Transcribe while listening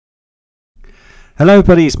Hello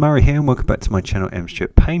everybody, it's Murray here and welcome back to my channel M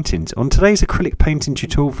Strip Paintings. On today's acrylic painting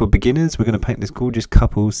tutorial for beginners, we're going to paint this gorgeous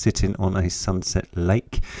couple sitting on a sunset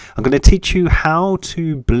lake. I'm going to teach you how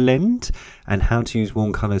to blend and how to use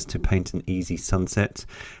warm colours to paint an easy sunset,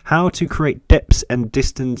 how to create depths and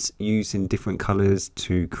distance using different colours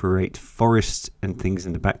to create forests and things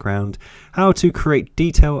in the background, how to create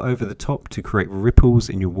detail over the top to create ripples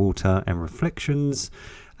in your water and reflections,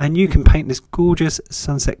 and you can paint this gorgeous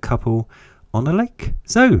sunset couple on a lake.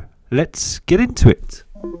 So let's get into it.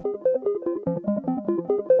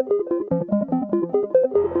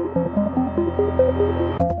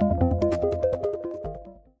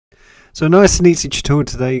 So nice and easy tutorial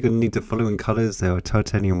today. You're going to need the following colours. They are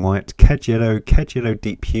titanium white, cad yellow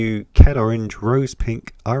deep hue, cad orange, rose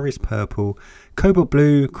pink, iris purple, cobalt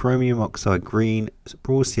blue, chromium oxide green,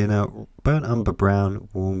 raw sienna, burnt umber brown,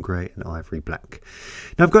 warm grey and ivory black.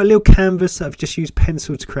 Now I've got a little canvas that I've just used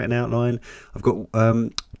pencil to create an outline. I've got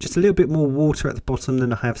just a little bit more water at the bottom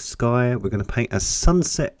than I have sky. We're going to paint a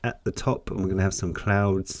sunset at the top and we're going to have some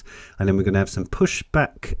clouds, and then we're going to have some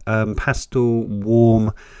pushback pastel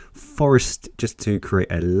warm forest just to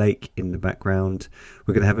create a lake in the background.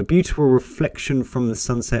 We're going to have a beautiful reflection from the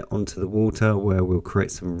sunset onto the water where we'll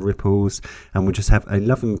create some ripples, and we'll just have a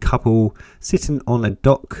loving couple sitting on a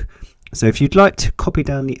dock. So if you'd like to copy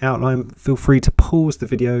down the outline, feel free to pause the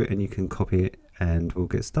video and you can copy it and we'll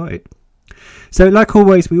get started. So like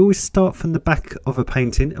always, we always start from the back of a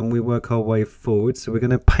painting and we work our way forward. So we're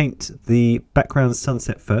going to paint the background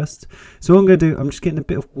sunset first. So what I'm going to do, I'm just getting a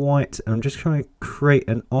bit of white and I'm just trying to create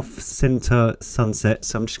an off-center sunset.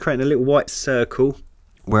 So I'm just creating a little white circle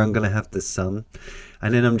where I'm going to have the sun,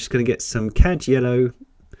 and then I'm just going to get some cad yellow,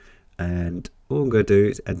 and all I'm going to do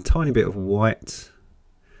is add a tiny bit of white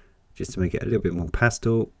just to make it a little bit more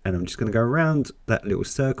pastel, and I'm just going to go around that little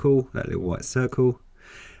circle, that little white circle.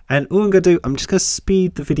 And all I'm going to do, I'm just going to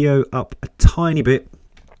speed the video up a tiny bit.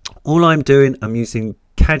 All I'm doing, I'm using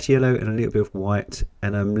cad yellow and a little bit of white,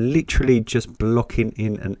 and I'm literally just blocking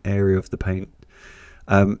in an area of the paint.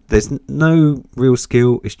 There's no real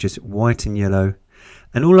skill, it's just white and yellow.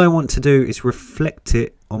 And all I want to do is reflect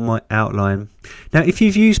it on my outline. Now, if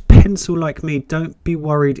you've used pencil like me, don't be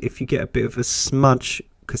worried if you get a bit of a smudge,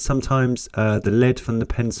 because sometimes the lead from the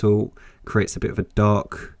pencil creates a bit of a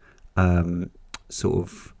dark sort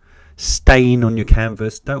of stain on your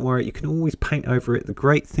canvas. Don't worry, you can always paint over it. The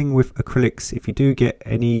great thing with acrylics, if you do get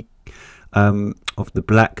any of the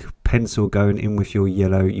black pencil going in with your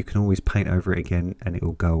yellow, you can always paint over it again and it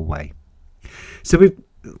will go away. So we've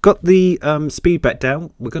got the speed back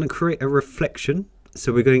down. We're going to create a reflection.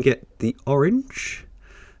 So we're going to get the orange,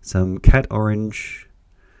 some cad orange,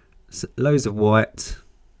 loads of white,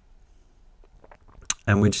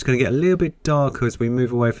 and we're just going to get a little bit darker as we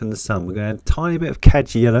move away from the sun. We're going to add a tiny bit of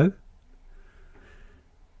cad yellow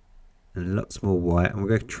and lots more white, and we're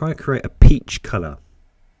going to try to create a peach colour.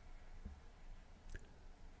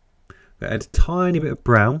 We're going to add a tiny bit of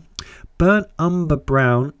brown. Burnt umber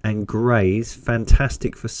brown and grey is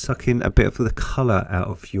fantastic for sucking a bit of the colour out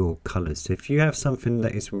of your colours. So if you have something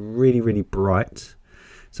that is really bright,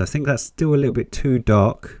 so I think that's still a little bit too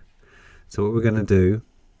dark, so what we're going to do,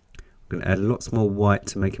 we're going to add lots more white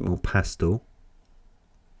to make it more pastel.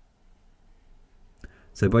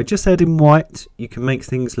 So by just adding white, you can make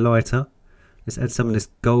things lighter. Let's add some of this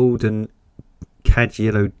golden cad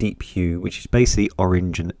yellow deep hue, which is basically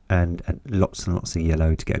orange and lots and lots of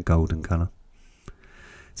yellow to get a golden colour.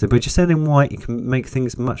 So by just adding white, you can make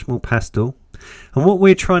things much more pastel. And what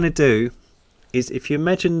we're trying to do is, if you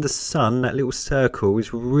imagine the sun, that little circle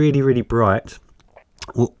is really bright,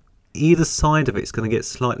 well, either side of it's going to get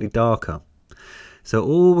slightly darker. So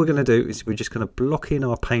all we're going to do is we're just going to block in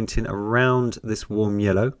our painting around this warm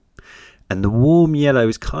yellow, and the warm yellow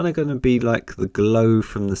is kind of going to be like the glow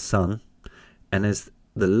from the sun, and as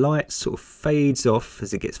the light sort of fades off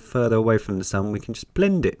as it gets further away from the sun, we can just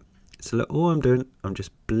blend it. So look, all I'm doing, I'm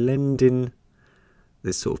just blending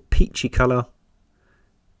this sort of peachy colour.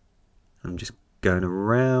 I'm just going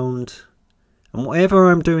around, and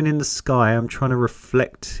whatever I'm doing in the sky, I'm trying to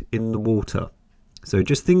reflect in the water. So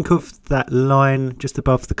just think of that line just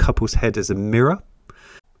above the couple's head as a mirror.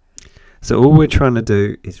 So all we're trying to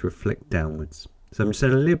do is reflect downwards. So I'm just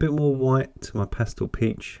adding a little bit more white to my pastel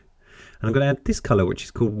peach. And I'm going to add this colour, which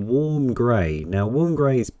is called warm grey. Now warm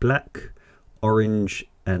grey is black, orange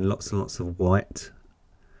and lots of white.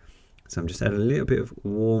 So I'm just adding a little bit of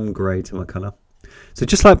warm grey to my colour. So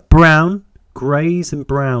just like brown, greys and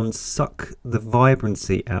browns suck the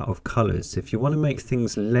vibrancy out of colours. So if you want to make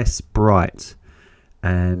things less bright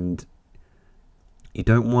and you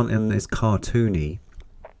don't want them as cartoony,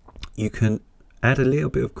 you can add a little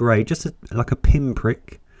bit of grey, just like a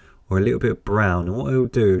pinprick, or a little bit of brown, and what it'll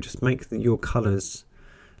do, just make your colours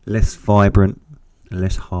less vibrant and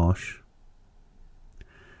less harsh.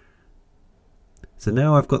 So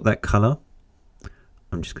now I've got that colour,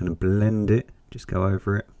 I'm just going to blend it, just go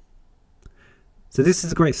over it. So this is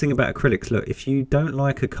the great thing about acrylics. Look, if you don't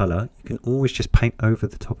like a colour, you can always just paint over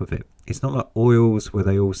the top of it. It's not like oils where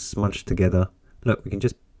they all smudge together. Look, we can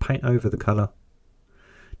just paint over the colour,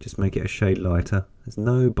 just make it a shade lighter. There's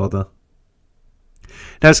no bother.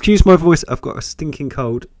 Now excuse my voice, I've got a stinking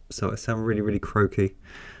cold, so I sound really, really croaky.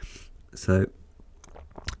 So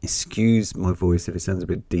excuse my voice if it sounds a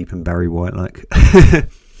bit deep and Barry White like.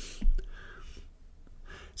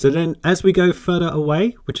 So then as we go further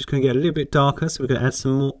away, we're just going to get a little bit darker, so we're going to add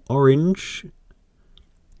some more orange,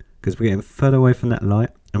 because we're getting further away from that light.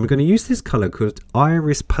 And we're going to use this colour called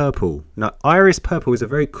Iris Purple. Now Iris Purple is a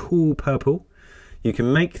very cool purple. You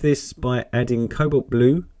can make this by adding cobalt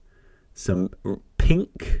blue, some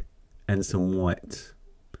pink and some white.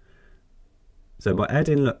 So by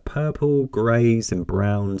adding purple, greys and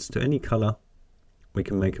browns to any colour, we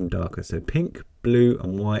can make them darker. So pink, blue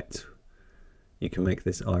and white, you can make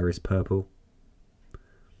this Iris Purple.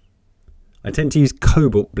 I tend to use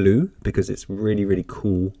cobalt blue because it's really, really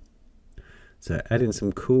cool. So adding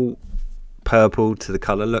some cool purple to the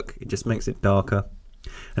colour, look, it just makes it darker.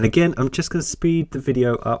 And again, I'm just going to speed the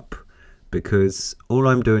video up because all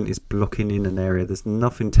I'm doing is blocking in an area. There's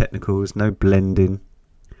nothing technical, there's no blending.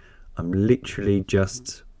 I'm literally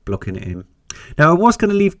just blocking it in. Now I was going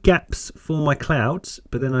to leave gaps for my clouds,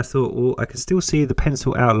 but then I thought, well, I can still see the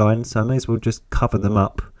pencil outline, so I may as well just cover them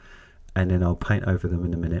up and then I'll paint over them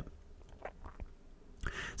in a minute.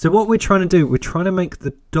 So what we're trying to do, we're trying to make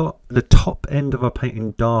the top end of our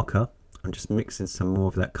painting darker. I'm just mixing some more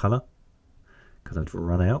of that colour because I've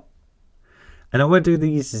run out. And I want to do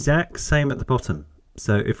the exact same at the bottom.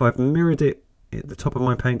 So if I've mirrored it at the top of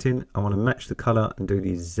my painting, I want to match the colour and do the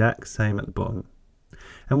exact same at the bottom.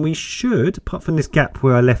 And we should, apart from this gap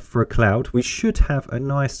where I left for a cloud, we should have a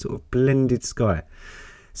nice sort of blended sky.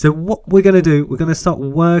 So what we're going to do, we're going to start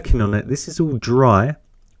working on it. This is all dry.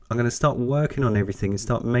 I'm going to start working on everything and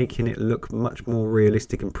start making it look much more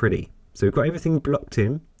realistic and pretty. So we've got everything blocked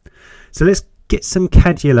in. So let's get some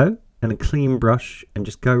cad yellow and a clean brush and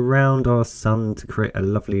just go around our sun to create a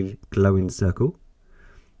lovely glowing circle.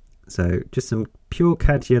 So just some pure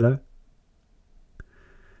cad yellow.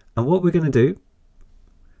 And what we're going to do,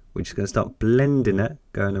 we're just going to start blending it,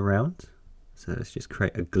 going around. So let's just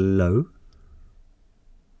create a glow.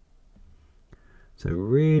 So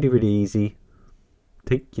really, really easy.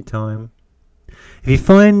 Take your time. If you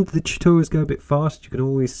find the tutorials go a bit fast, you can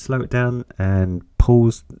always slow it down and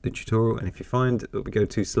pause the tutorial. And if you find that we go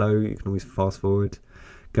too slow, you can always fast forward.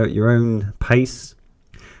 Go at your own pace.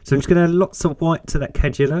 So I'm just going to add lots of white to that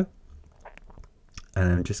cad yellow.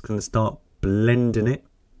 And I'm just going to start blending it.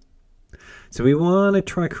 So we want to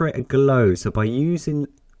try create a glow. So by using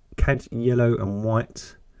cad yellow and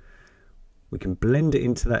white, we can blend it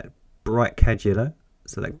into that bright cad yellow,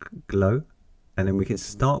 so that glow, and then we can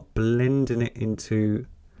start blending it into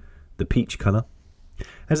the peach colour.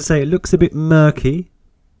 As I say, it looks a bit murky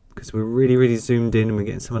because we're really, really zoomed in and we're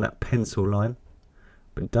getting some of that pencil line.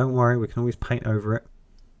 But don't worry, we can always paint over it.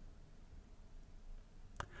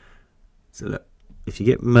 So look. If you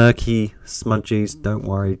get murky smudges, don't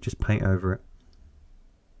worry, just paint over it.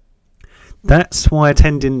 That's why I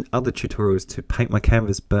tend in other tutorials to paint my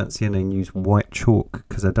canvas burnt sienna and use white chalk,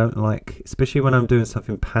 because I don't like, especially when I'm doing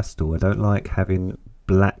something pastel, I don't like having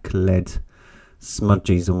black lead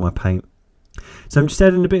smudges on my paint. So I'm just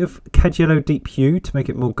adding a bit of cad yellow deep hue to make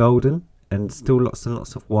it more golden, and still lots and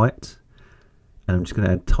lots of white. And I'm just going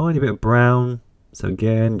to add a tiny bit of brown. So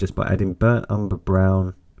again, just by adding burnt umber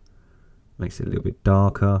brown, makes it a little bit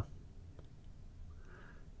darker.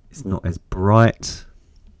 It's not as bright.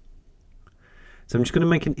 So I'm just going to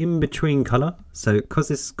make an in-between colour. So because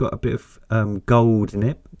it's got a bit of gold in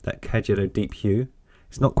it, that cad yellow deep hue,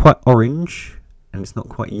 it's not quite orange and it's not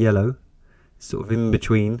quite yellow. It's sort of in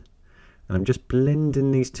between. And I'm just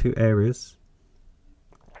blending these two areas.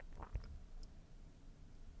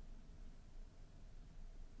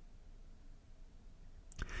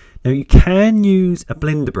 Now you can use a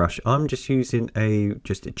blender brush. I'm just using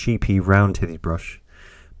just a cheapy round-headed brush.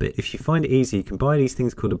 But if you find it easy, you can buy these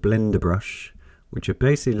things called a blender brush, which are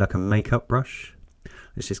basically like a makeup brush.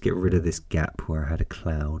 Let's just get rid of this gap where I had a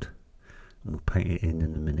cloud. And we'll paint it in a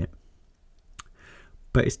minute.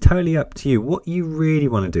 But it's totally up to you. What you really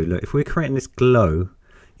want to do, look, if we're creating this glow,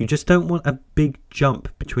 you just don't want a big jump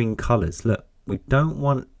between colours. Look, we don't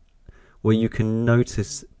want where you can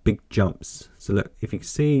notice big jumps. So look, if you can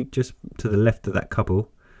see just to the left of that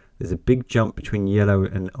couple, there's a big jump between yellow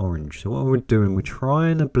and orange. So what we're doing, we're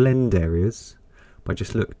trying to blend areas by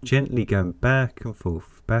just look gently going back and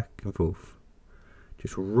forth,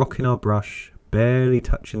 just rocking our brush, barely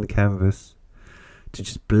touching the canvas to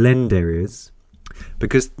just blend areas.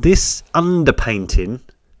 Because this underpainting,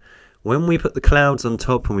 when we put the clouds on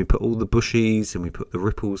top and we put all the bushes and we put the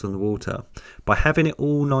ripples on the water, by having it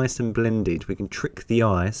all nice and blended, we can trick the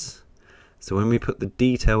eyes. So when we put the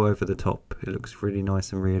detail over the top, it looks really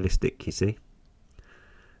nice and realistic, you see.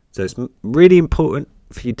 So it's really important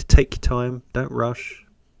for you to take your time, don't rush.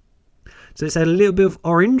 So let's add a little bit of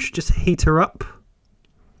orange, just heat her up.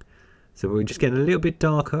 So we're just getting a little bit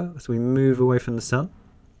darker as we move away from the sun.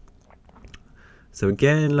 So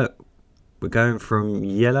again, look, we're going from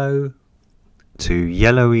yellow to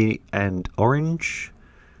yellowy and orange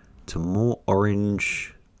to more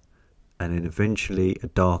orange, and then eventually a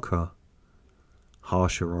darker,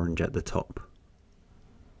 harsher orange at the top.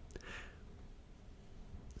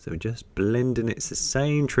 So we're just blending it. It's the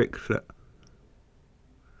same trick. Look.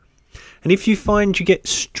 And if you find you get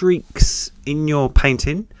streaks in your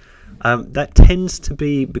painting, that tends to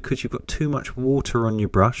be because you've got too much water on your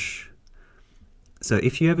brush. So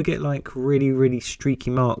if you ever get like really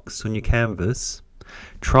streaky marks on your canvas,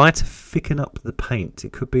 try to thicken up the paint.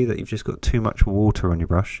 It could be that you've just got too much water on your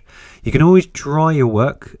brush. You can always dry your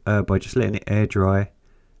work by just letting it air dry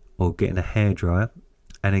or getting a hairdryer,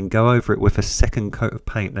 and then go over it with a second coat of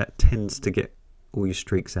paint. That tends to get all your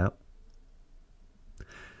streaks out.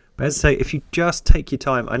 But as I say, if you just take your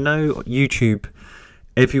time, I know YouTube,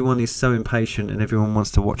 everyone is so impatient and everyone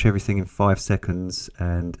wants to watch everything in 5 seconds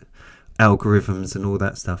and algorithms and all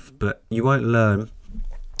that stuff, but you won't learn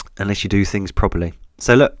unless you do things properly.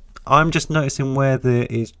 So look, I'm just noticing where there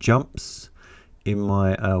is jumps in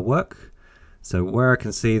my work. So where I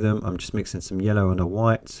can see them, I'm just mixing some yellow and a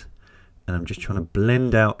white, and I'm just trying to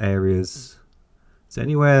blend out areas. So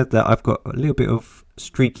anywhere that I've got a little bit of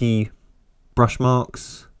streaky brush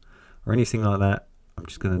marks or anything like that, I'm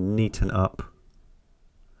just going to neaten up.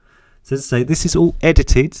 So as I say, this is all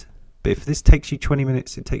edited, but if this takes you 20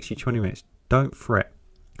 minutes, it takes you 20 minutes. Don't fret.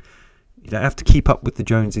 You don't have to keep up with the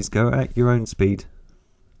Joneses. Go at your own speed.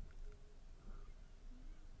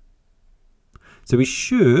 So we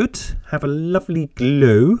should have a lovely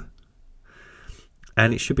glow,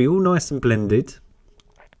 and it should be all nice and blended.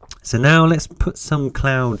 So now let's put some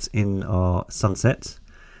clouds in our sunset.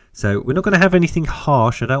 So we're not going to have anything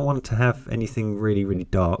harsh. I don't want to have anything really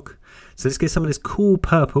dark. So let's get some of this cool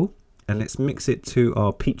purple and let's mix it to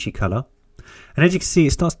our peachy colour. And as you can see,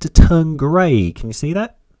 it starts to turn grey. Can you see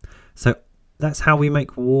that? So that's how we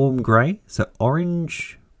make warm grey. So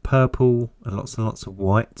orange, purple, and lots of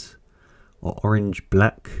white, or orange,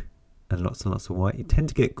 black, and lots of white. You tend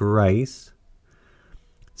to get greys.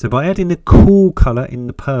 So by adding a cool colour in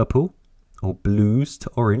the purple or blues to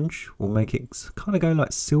orange, we'll make it kind of go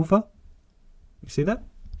like silver. You see that?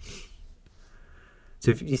 So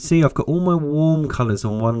if you see, I've got all my warm colours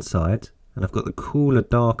on one side and I've got the cooler,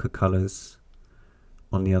 darker colours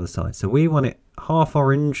on the other side. So we want it half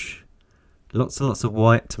orange, lots of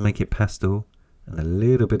white to make it pastel, and a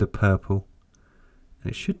little bit of purple.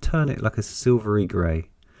 And it should turn it like a silvery grey.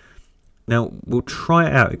 Now we'll try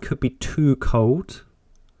it out. It could be too cold.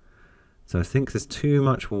 So I think there's too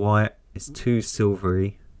much white. It's too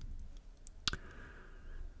silvery.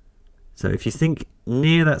 So if you think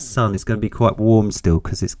near that sun, it's going to be quite warm still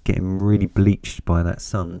because it's getting really bleached by that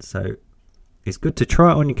sun. So it's good to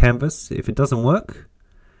try it on your canvas. If it doesn't work,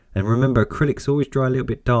 and remember, acrylics always dry a little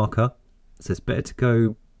bit darker, so it's better to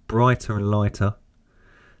go brighter and lighter.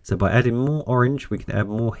 So by adding more orange, we can add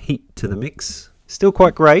more heat to the mix. Still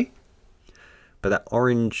quite grey, but that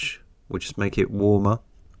orange will just make it warmer.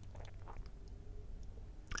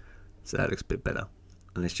 So that looks a bit better.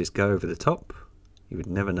 And let's just go over the top. You would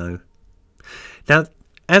never know. Now,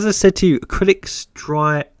 as I said to you, acrylics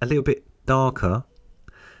dry a little bit darker.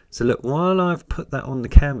 So look, while I've put that on the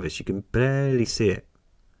canvas, you can barely see it.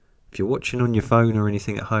 If you're watching on your phone or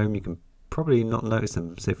anything at home, you can probably not notice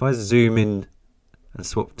them. So if I zoom in and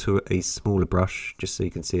swap to a smaller brush, just so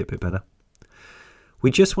you can see it a bit better. We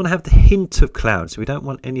just want to have the hint of clouds. We don't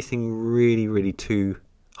want anything really too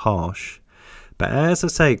harsh. But as I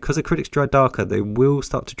say, because acrylics dry darker, they will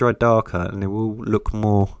start to dry darker and they will look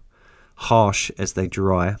more harsh as they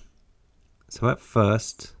dry. So at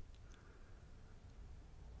first,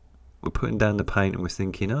 we're putting down the paint and we're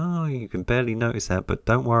thinking, oh, you can barely notice that, but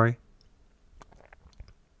don't worry.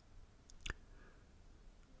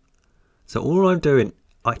 So all I'm doing,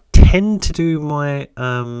 I tend to do my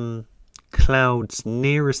clouds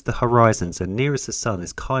nearest the horizon, so nearest the sun,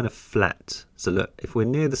 is kind of flat. So look, if we're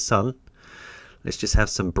near the sun, let's just have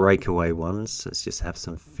some breakaway ones. Let's just have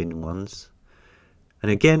some thin ones.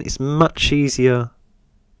 And again, it's much easier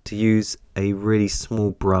to use a really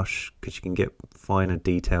small brush because you can get finer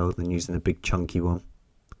detail than using a big chunky one.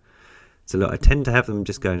 So look, I tend to have them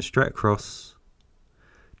just going straight across,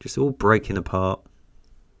 just all breaking apart.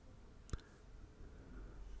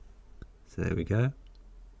 So there we go.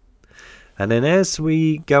 And then as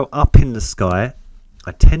we go up in the sky,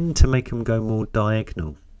 I tend to make them go more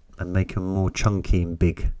diagonal and make them more chunky and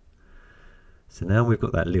big. So now we've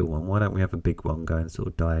got that little one. Why don't we have a big one going sort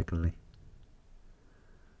of diagonally?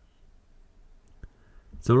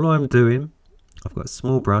 So all I'm doing, I've got a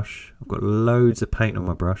small brush. I've got loads of paint on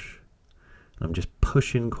my brush. And I'm just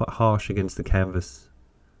pushing quite harsh against the canvas.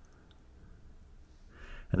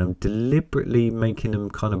 And I'm deliberately making them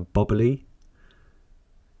kind of bobbly.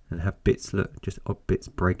 And have bits, look, just odd bits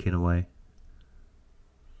breaking away.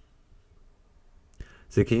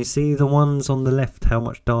 So can you see the ones on the left, how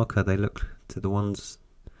much darker they look to the ones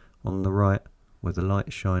on the right where the light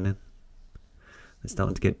is shining? They're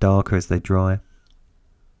starting to get darker as they dry.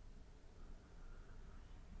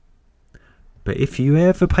 But if you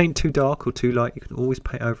ever paint too dark or too light, you can always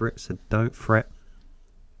paint over it, so don't fret.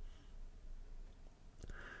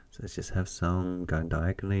 So let's just have some going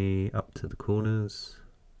diagonally up to the corners.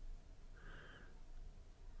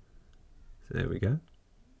 So there we go.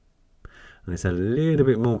 And it's a little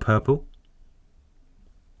bit more purple.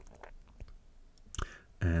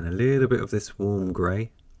 And a little bit of this warm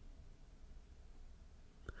grey.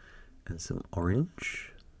 And some orange.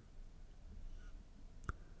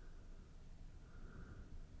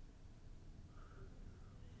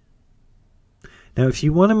 Now if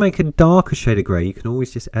you want to make a darker shade of grey, you can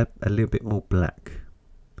always just add a little bit more black.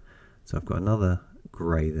 So I've got another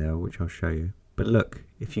grey there, which I'll show you. But look,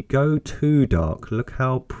 if you go too dark, look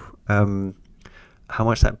how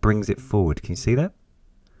much that brings it forward. Can you see that?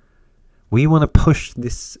 We want to push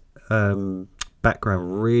this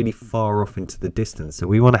background really far off into the distance. So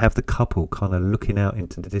we want to have the couple kind of looking out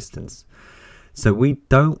into the distance. So we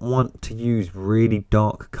don't want to use really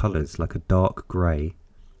dark colours like a dark grey.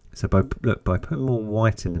 So by putting more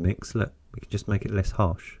white in the mix, look, we can just make it less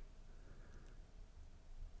harsh.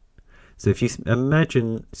 So if you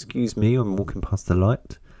imagine, excuse me, I'm walking past the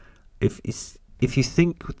light. If you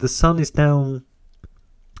think the sun is down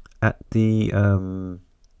at the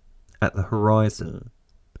horizon,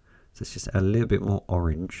 so let's just add a little bit more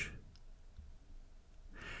orange.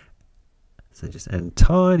 So just add a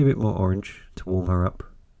tiny bit more orange to warm her up.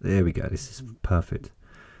 There we go. This is perfect.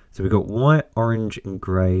 So we've got white, orange, and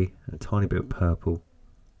grey, and a tiny bit of purple.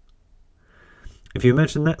 If you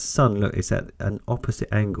imagine that sun, look, it's at an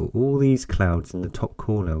opposite angle. All these clouds in the top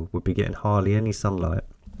corner would be getting hardly any sunlight.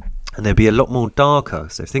 And they'd be a lot more darker.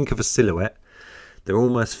 So think of a silhouette. They're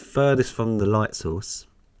almost furthest from the light source.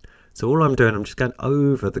 So all I'm doing, I'm just going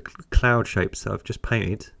over the cloud shapes that I've just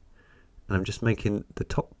painted. And I'm just making the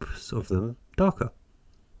tops of them darker.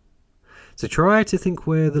 So try to think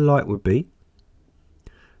where the light would be.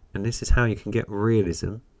 And this is how you can get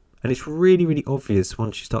realism. And it's really, really obvious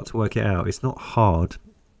once you start to work it out. It's not hard.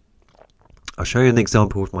 I'll show you an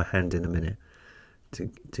example with my hand in a minute so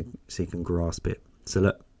you can grasp it. So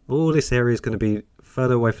look, all this area is going to be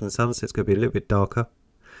further away from the sun, so it's going to be a little bit darker.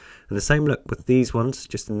 And the same look with these ones,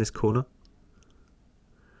 just in this corner.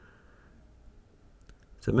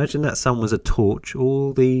 So imagine that sun was a torch.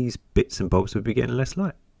 All these bits and bobs would be getting less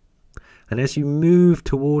light. And as you move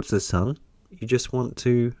towards the sun, you just want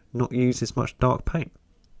to not use as much dark paint.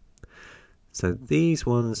 So these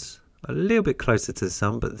ones are a little bit closer to the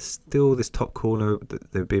sun, but still this top corner,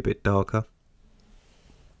 they'll be a bit darker.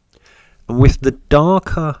 And with the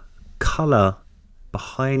darker colour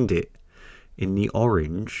behind it in the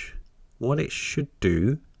orange, what it should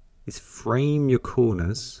do is frame your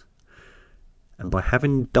corners. And by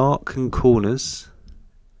having darkened corners,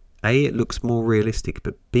 A, it looks more realistic,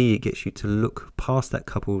 but B, it gets you to look past that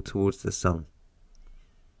couple towards the sun.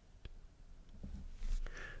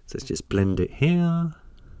 So let's just blend it here.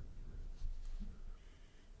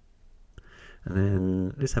 And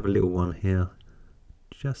then let's have a little one here,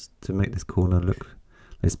 just to make this corner look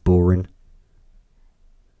less boring.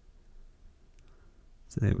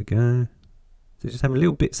 So there we go. So just having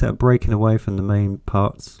little bits that are breaking away from the main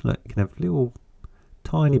parts. Look, you can have little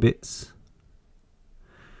tiny bits.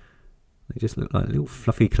 They just look like little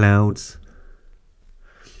fluffy clouds.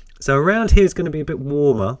 So around here is going to be a bit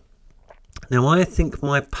warmer. Now I think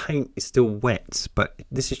my paint is still wet, but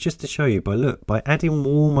this is just to show you by adding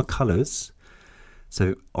warmer colours,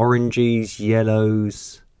 so oranges,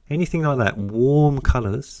 yellows, anything like that, warm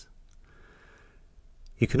colours,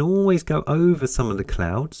 you can always go over some of the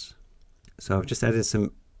clouds. So I've just added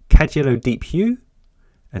some cad yellow deep hue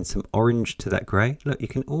and some orange to that grey. Look, you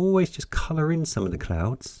can always just colour in some of the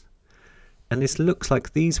clouds, and this looks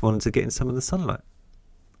like these ones are getting some of the sunlight.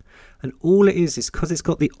 And all it is because it's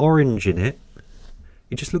got the orange in it,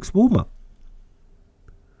 it just looks warmer.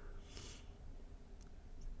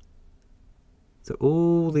 So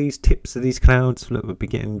all these tips of these clouds, look, would be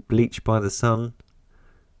getting bleached by the sun.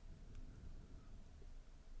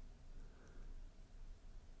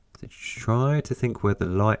 So try to think where the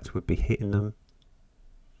light would be hitting them.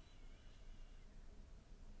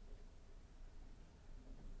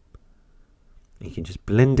 You can just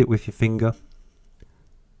blend it with your finger.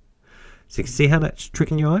 So you can see how that's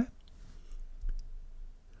tricking your eye?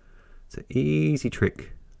 It's an easy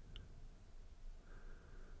trick.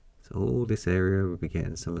 So all this area will be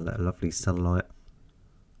getting some of that lovely sunlight.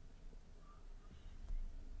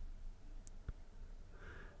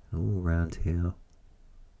 All around here.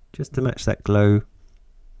 Just to match that glow.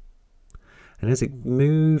 And as it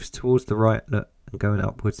moves towards the right, look, and going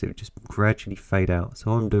upwards, it will just gradually fade out.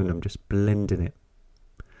 So all I'm doing, I'm just blending it.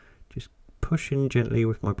 Just pushing gently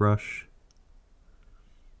with my brush.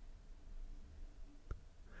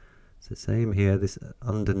 So same here, this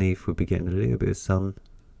underneath would be getting a little bit of sun.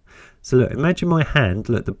 So look, imagine my hand,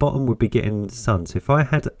 look, the bottom would be getting sun. So if I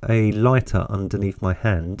had a lighter underneath my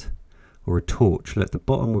hand, or a torch, look, the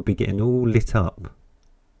bottom would be getting all lit up.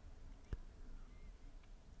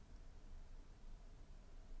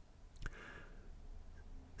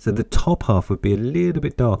 So the top half would be a little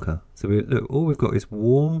bit darker. So look, all we've got is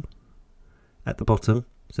warm at the bottom.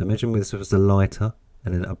 So imagine this was a lighter,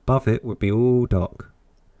 and then above it would be all dark.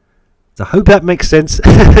 So I hope that makes sense.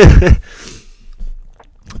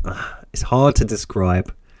 It's hard to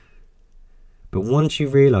describe, but once you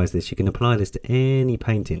realise this, you can apply this to any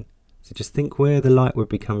painting. So just think where the light would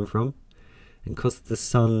be coming from, and because the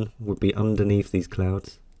sun would be underneath these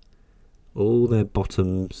clouds, all their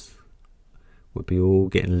bottoms would be all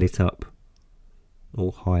getting lit up,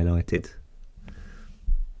 all highlighted.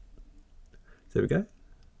 So there we go.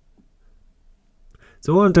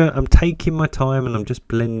 So what I'm doing, I'm taking my time and I'm just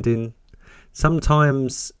blending.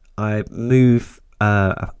 Sometimes I move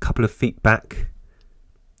a couple of feet back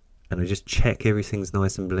and I just check everything's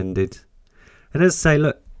nice and blended. And as I say,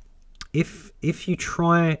 look, if you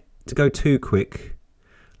try to go too quick,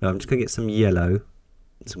 look, I'm just going to get some yellow,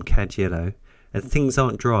 some cad yellow, and things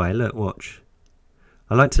aren't dry. Look, watch.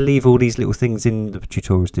 I like to leave all these little things in the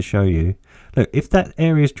tutorials to show you. Look, if that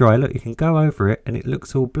area is dry, look, you can go over it and it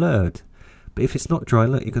looks all blurred. But if it's not dry,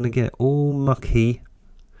 look, you're going to get all mucky.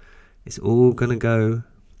 It's all going to go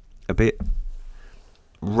a bit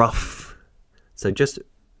rough. So just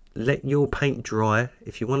let your paint dry.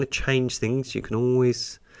 If you want to change things, you can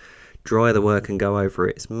always dry the work and go over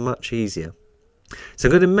it. It's much easier. So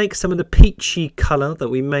I'm going to make some of the peachy colour that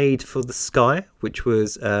we made for the sky, which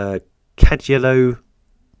was cad yellow,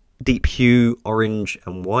 deep hue, orange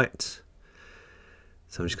and white.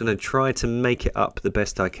 So I'm just going to try to make it up the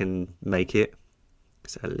best I can make it.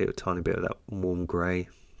 Just a little tiny bit of that warm grey.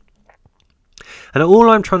 And all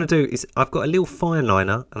I'm trying to do is I've got a little fine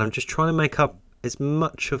liner and I'm just trying to make up as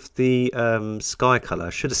much of the sky colour. I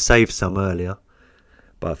should have saved some earlier,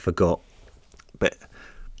 but I forgot.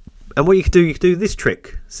 And what you can do this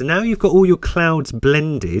trick. So now you've got all your clouds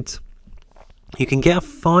blended, you can get a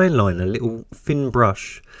fine liner, a little thin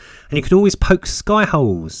brush, and you can always poke sky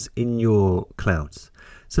holes in your clouds.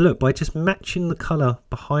 So look, by just matching the colour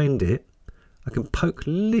behind it, I can poke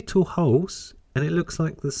little holes and it looks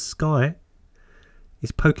like the sky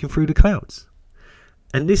is poking through the clouds.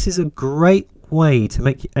 And this is a great way to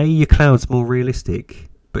make your clouds more realistic,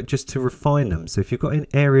 but just to refine them. So if you've got in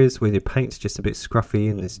areas where your paint's just a bit scruffy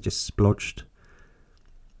and it's just splodged,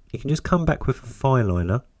 you can just come back with a fine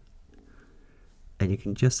liner and you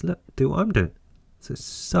can just do what I'm doing. So it's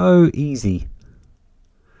so easy.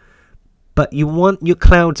 But you want your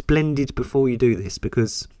clouds blended before you do this,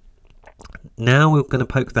 because now we're going to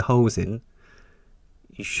poke the holes in.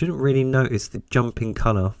 You shouldn't really notice the jumping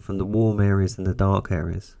colour from the warm areas and the dark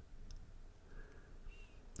areas.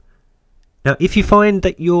 Now if you find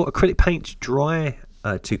that your acrylic paint's dry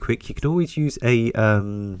too quick, you can always use a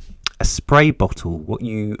spray bottle, what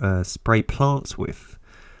you spray plants with.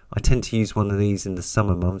 I tend to use one of these in the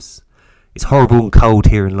summer months. It's horrible and cold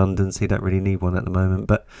here in London, so you don't really need one at the moment.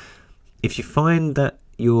 But if you find that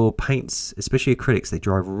your paints, especially acrylics, they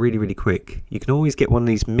dry really, really quick, you can always get one of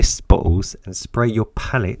these mist bottles and spray your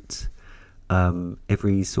palette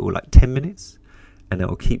every sort of like 10 minutes, and that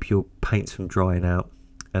will keep your paints from drying out.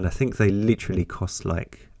 And I think they literally cost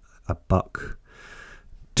like $1,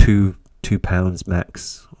 £2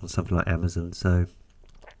 max on something like Amazon. So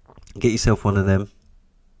get yourself one of them.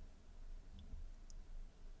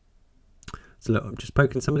 So look, I'm just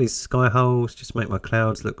poking some of these sky holes just to make my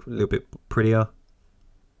clouds look a little bit prettier.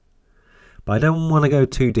 But I don't want to go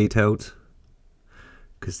too detailed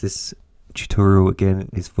because this tutorial again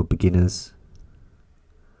is for beginners.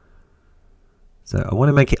 So I want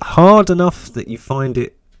to make it hard enough that you find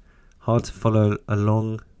it hard to follow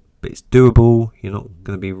along, but it's doable. You're not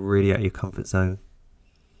going to be really out of your comfort zone.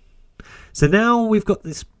 So now we've got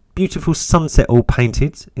this beautiful sunset all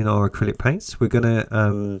painted in our acrylic paints. We're going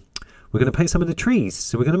to paint some of the trees.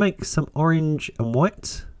 So we're going to make some orange and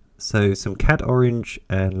white. So some cad orange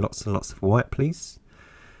and lots of white, please.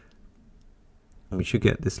 And we should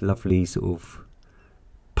get this lovely sort of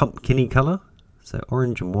pumpkin-y colour. So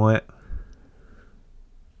orange and white.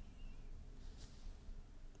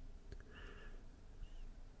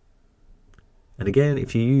 And again,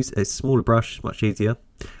 if you use a smaller brush, it's much easier.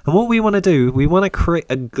 And what we want to do, we want to create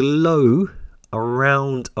a glow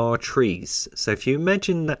around our trees. So if you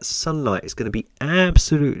imagine that sunlight is going to be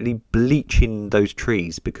absolutely bleaching those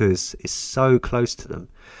trees because it's so close to them.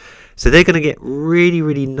 So they're going to get really,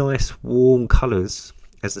 really nice warm colours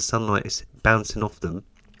as the sunlight is bouncing off them.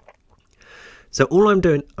 So all I'm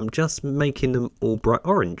doing, I'm just making them all bright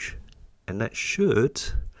orange. And that should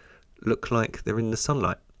look like they're in the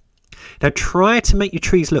sunlight. Now try to make your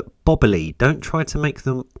trees look bobbly. Don't try to make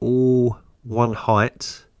them all one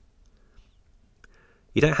height.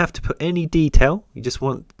 You don't have to put any detail. You just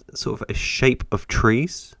want sort of a shape of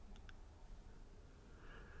trees.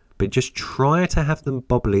 But just try to have them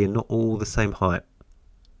bobbly and not all the same height.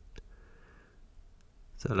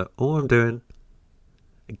 So look, all I'm doing,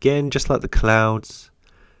 again, just like the clouds,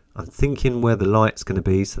 I'm thinking where the light's going to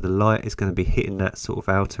be. So the light is going to be hitting that sort of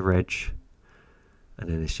outer edge. And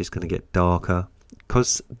then it's just going to get darker.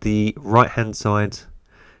 Because the right hand side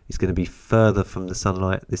is going to be further from the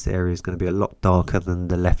sunlight, this area is going to be a lot darker than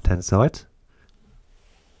the left hand side.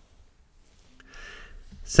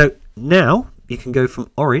 So now you can go from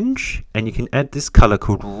orange and you can add this colour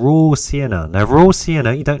called raw sienna. Now raw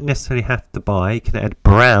sienna you don't necessarily have to buy. You can add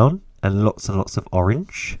brown and lots of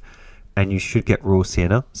orange and you should get raw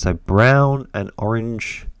sienna. So brown and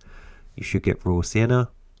orange, you should get raw sienna.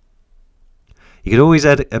 You could always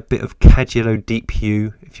add a bit of cad yellow deep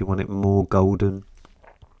hue if you want it more golden.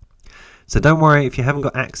 So don't worry if you haven't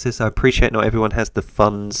got access. I appreciate not everyone has the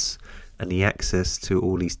funds and the access to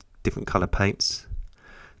all these different colour paints.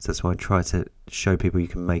 So that's why I try to show people you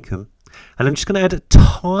can make them. And I'm just going to add a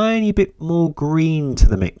tiny bit more green to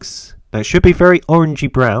the mix. Now it should be very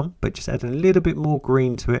orangey brown, but just add a little bit more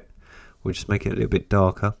green to it. We'll just make it a little bit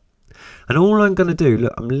darker. And all I'm going to do,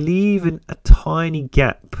 look, I'm leaving a tiny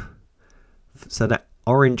gap so that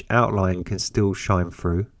orange outline can still shine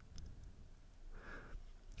through.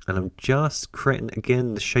 And I'm just creating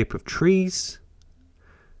again the shape of trees.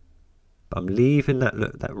 But I'm leaving that,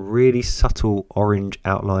 look, that really subtle orange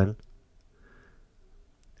outline.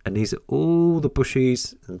 And these are all the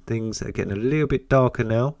bushes and things that are getting a little bit darker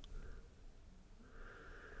now.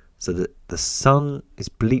 So that the sun is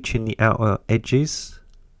bleaching the outer edges.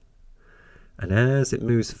 And as it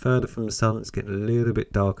moves further from the sun, it's getting a little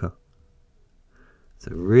bit darker.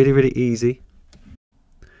 So really, really easy.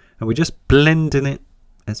 And we're just blending it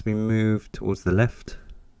as we move towards the left.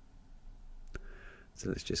 So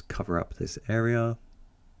let's just cover up this area.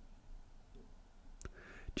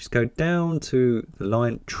 Just go down to the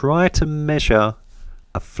line. Try to measure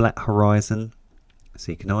a flat horizon.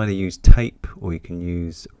 So you can either use tape or you can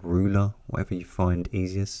use ruler, whatever you find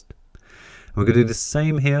easiest. And we're going to do the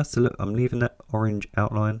same here. So look, I'm leaving that orange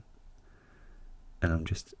outline. And I'm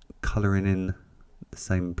just colouring in the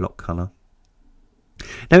same block colour.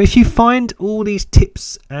 Now if you find all these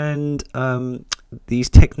tips and these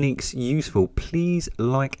techniques useful, please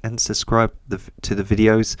like and subscribe to the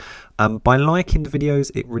videos. By liking the videos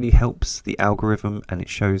it really helps the algorithm and it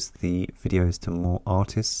shows the videos to more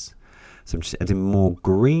artists. So I'm just adding more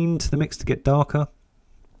green to the mix to get darker.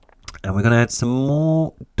 And we're going to add some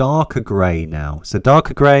more darker grey now. So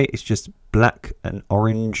darker grey is just black and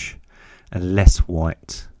orange and less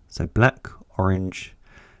white. So black, orange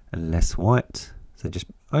and less white. So just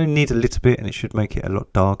only need a little bit and it should make it a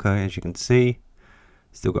lot darker, as you can see.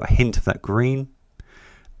 Still got a hint of that green.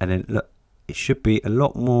 And then look, it should be a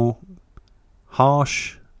lot more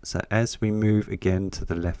harsh. So as we move again to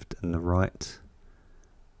the left and the right,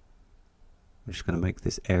 I'm just going to make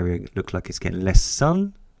this area look like it's getting less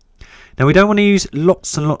sun. Now we don't want to use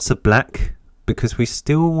lots and lots of black because we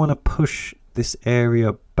still want to push this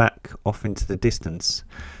area back off into the distance.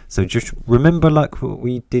 So just remember, like what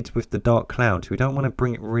we did with the dark clouds, we don't want to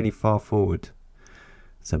bring it really far forward.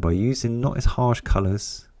 So by using not as harsh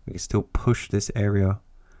colours, we can still push this area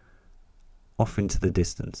off into the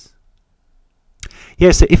distance.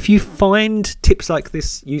 Yeah, so if you find tips like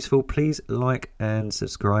this useful, please like and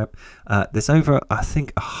subscribe. There's over, I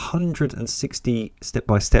think, 160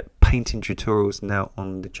 step-by-step painting tutorials now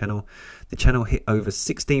on the channel. The channel hit over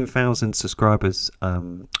 16,000 subscribers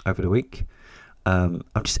over the week. I'm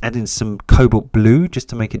just adding some cobalt blue just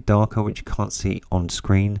to make it darker, which you can't see on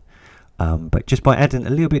screen. But just by adding a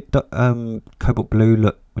little bit cobalt blue,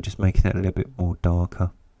 look, we're just making it a little bit more darker.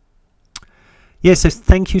 Yeah, so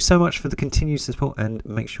thank you so much for the continued support, and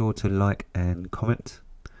make sure to like and comment.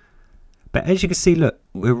 But as you can see, look,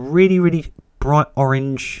 we're really bright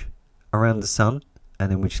orange around the sun,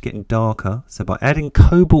 and then we're just getting darker. So by adding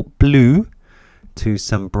cobalt blue to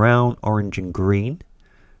some brown, orange and green,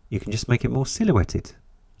 you can just make it more silhouetted.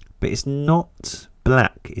 But it's not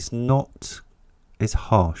black, it's not as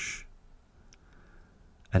harsh.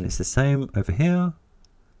 And it's the same over here.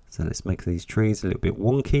 So let's make these trees a little bit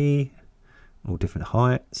wonky, all different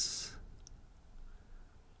heights.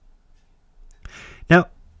 Now,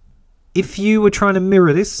 if you were trying to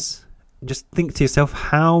mirror this, just think to yourself,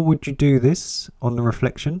 how would you do this on the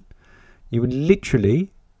reflection? You would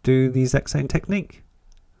literally do the exact same technique.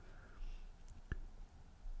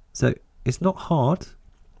 So it's not hard.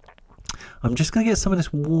 I'm just going to get some of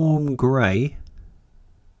this warm grey.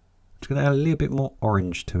 Just going to add a little bit more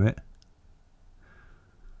orange to it.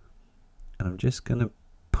 And I'm just going to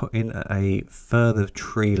put in a further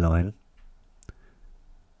tree line.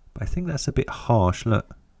 But I think that's a bit harsh,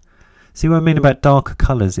 look. See what I mean about darker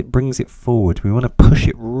colours? It brings it forward. We want to push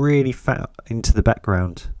it really fat into the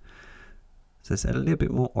background. So let's add a little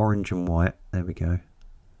bit more orange and white. There we go.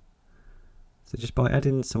 So just by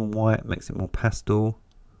adding some white, makes it more pastel.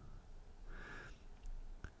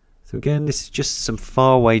 So again, this is just some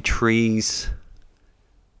faraway trees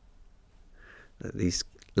that these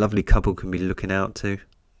lovely couple can be looking out to.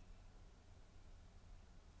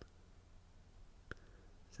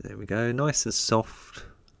 So there we go, nice and soft.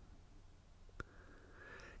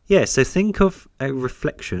 Yeah, so think of a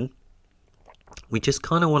reflection. We just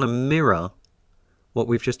kind of want to mirror what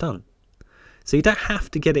we've just done. So you don't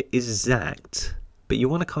have to get it exact, but you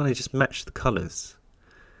want to kind of just match the colours.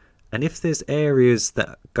 And if there's areas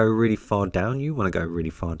that go really far down, you want to go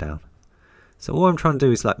really far down. So all I'm trying to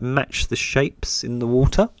do is like match the shapes in the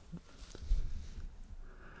water.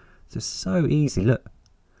 So it's so easy, look.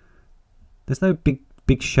 There's no big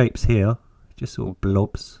shapes here, just sort of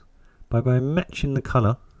blobs. By matching the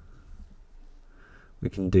colour, we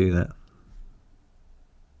can do that.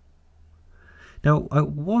 Now I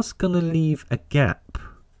was going to leave a gap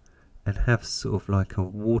and have sort of like a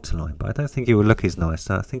waterline, but I don't think it will look as nice,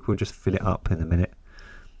 so I think we'll just fill it up in a minute.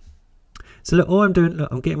 So look, all I'm doing,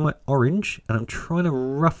 look, I'm getting my orange and I'm trying to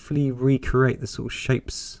roughly recreate the sort of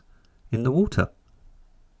shapes in the water.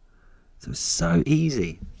 So it's so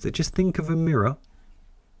easy. So just think of a mirror.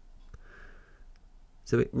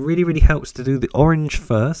 So it really helps to do the orange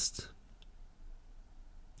first.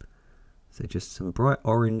 So just some bright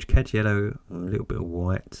orange, cad yellow, and a little bit of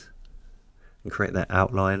white, and create that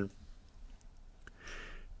outline.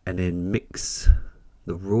 And then mix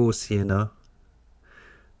the raw sienna,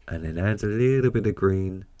 and then add a little bit of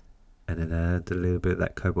green, and then add a little bit of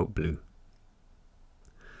that cobalt blue.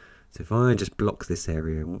 So if I just block this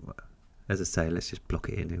area, as I say, let's just block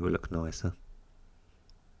it in, it will look nicer.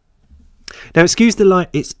 Now excuse the light,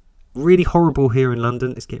 it's really horrible here in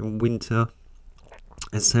London, it's getting winter.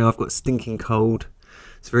 And so I've got stinking cold,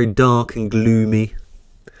 it's very dark and gloomy,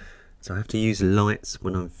 so I have to use lights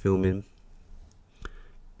when I'm filming.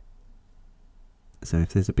 So if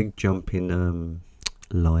there's a big jump in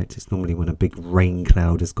light, it's normally when a big rain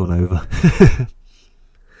cloud has gone over.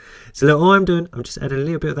 So look, all I'm doing, I'm just adding a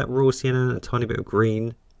little bit of that raw sienna and a tiny bit of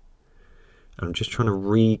green. I'm just trying to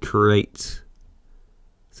recreate.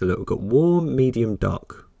 So look, we've got warm, medium,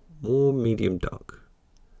 dark. Warm, medium, dark.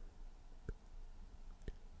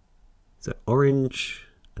 So orange,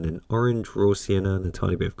 and then orange, raw sienna, and a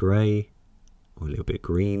tiny bit of grey, or a little bit of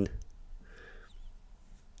green.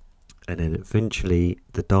 And then eventually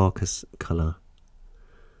the darkest colour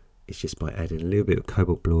is just by adding a little bit of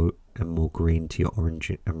cobalt blue and more green to your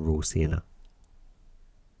orange and raw sienna.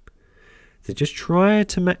 So just try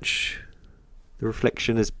to match the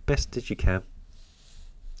reflection as best as you can.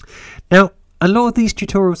 Now, a lot of these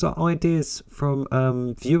tutorials are ideas from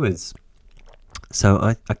viewers.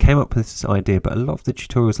 So I came up with this idea, but a lot of the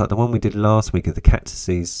tutorials, like the one we did last week of the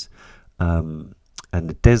cactuses, and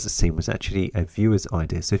the desert scene was actually a viewer's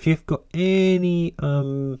idea. So if you've got any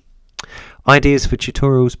ideas for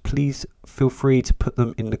tutorials, please feel free to put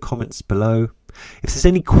them in the comments below. If there's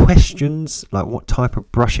any questions, like what type of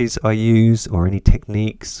brushes I use, or any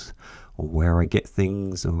techniques, or where I get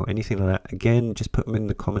things, or anything like that, again, just put them in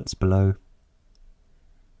the comments below.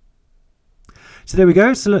 So there we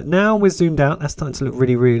go. So look, now we're zoomed out. That's starting to look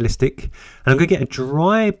really realistic. And I'm going to get a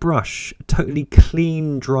dry brush, a totally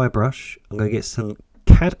clean dry brush. I'm going to get some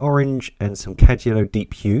cad orange and some cad yellow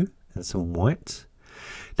deep hue and some white.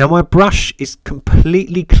 Now my brush is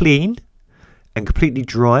completely clean and completely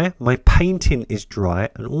dry. My painting is dry,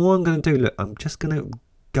 and all I'm going to do, look, I'm just going to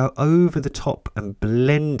go over the top and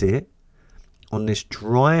blend it on this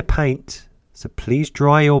dry paint. So please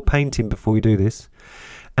dry your painting before you do this.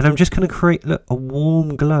 And I'm just going to create, look, a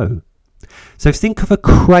warm glow. So think of a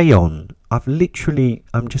crayon.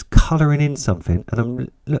 I'm just colouring in something, and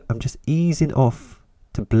I'm just easing off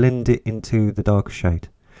to blend it into the darker shade.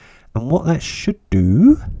 And what that should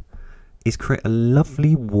do is create a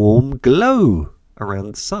lovely warm glow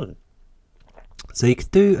around the sun. So you can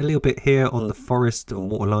do a little bit here on the forest and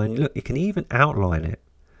waterline. Look, you can even outline it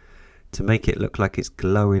to make it look like it's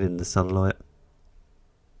glowing in the sunlight.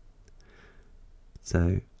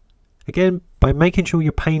 So again, by making sure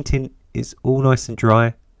your painting is all nice and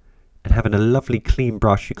dry and having a lovely clean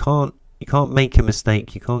brush, you can't make a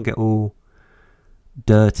mistake. You can't get all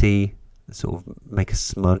dirty, sort of make a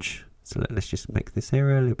smudge. So let's just make this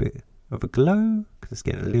area a little bit of a glow, because it's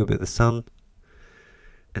getting a little bit of the sun,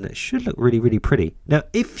 and it should look really, really pretty. Now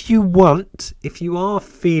if you are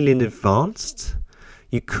feeling advanced,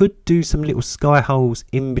 you could do some little sky holes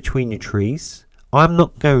in between your trees. I'm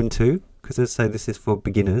not going to, because as I say, this is for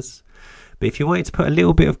beginners. But if you wanted to put a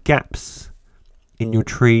little bit of gaps in your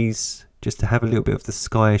trees, just to have a little bit of the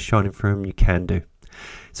sky shining through them, you can do.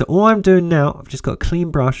 So all I'm doing now, I've just got a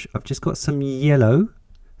clean brush, I've just got some yellow,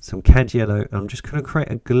 some cad yellow, and I'm just going to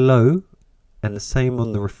create a glow, and the same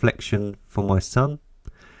on the reflection for my sun.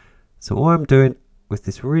 So all I'm doing with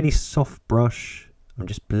this really soft brush, I'm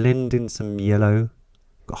just blending some yellow,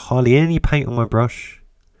 got hardly any paint on my brush,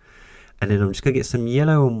 and then I'm just going to get some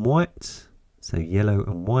yellow and white. So yellow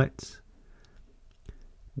and white,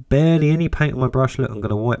 barely any paint on my brush. Look, I'm going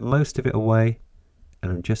to wipe most of it away,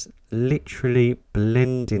 and I'm just literally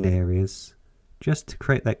blending areas just to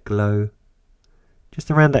create that glow just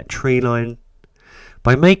around that tree line,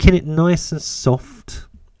 by making it nice and soft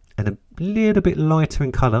and a little bit lighter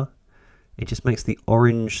in colour. It just makes the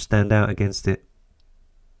orange stand out against it.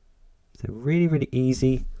 So really, really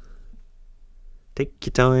easy. Take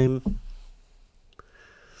your time.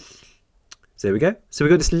 So there we go. So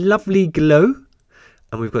we've got this lovely glow,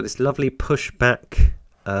 and we've got this lovely pushback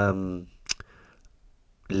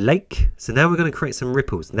lake. So now we're going to create some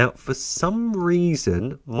ripples. Now for some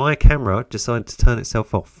reason my camera decided to turn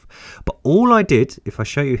itself off, but all I did, if I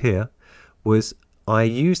show you here, was I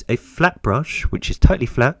used a flat brush, which is totally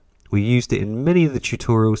flat. We used it in many of the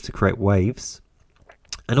tutorials to create waves,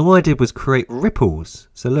 and all I did was create ripples.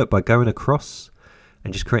 So look, by going across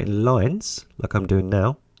and just creating lines like I'm doing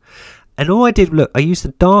now, and all I did, look, I used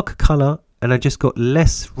a darker colour, and I just got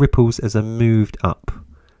less ripples as I moved up.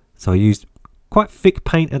 So I used quite thick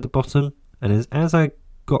paint at the bottom, and as I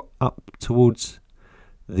got up towards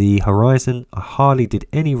the horizon, I hardly did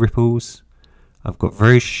any ripples. I've got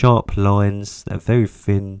very sharp lines that are very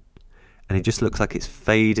thin, and it just looks like it's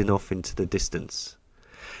fading off into the distance.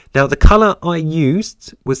 Now the colour I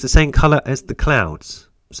used was the same colour as the clouds,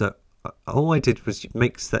 so all I did was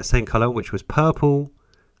mix that same colour, which was purple,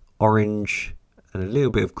 orange, and a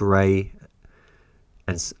little bit of grey,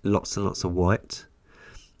 and lots of white.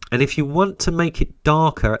 And if you want to make it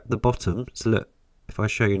darker at the bottom, so look, if I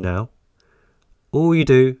show you now, all you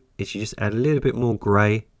do is you just add a little bit more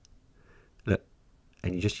grey, look,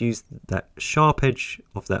 and you just use that sharp edge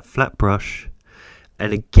of that flat brush,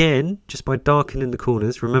 and again, just by darkening the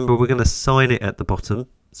corners, remember we're going to sign it at the bottom,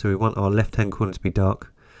 so we want our left hand corner to be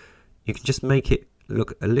dark. You can just make it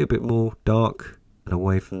look a little bit more dark and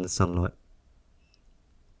away from the sunlight.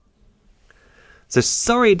 So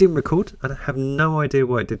sorry it didn't record, and I have no idea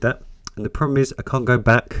why it did that. And the problem is I can't go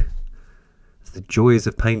back. It's the joys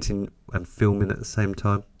of painting and filming at the same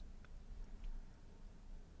time.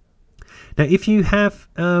 Now if you have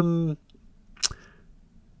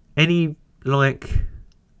any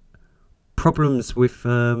problems with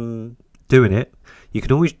doing it, you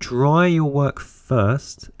can always dry your work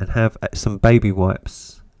first and have some baby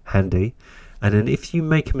wipes handy. And then if you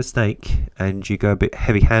make a mistake and you go a bit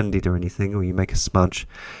heavy-handed or anything, or you make a smudge,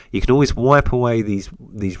 you can always wipe away these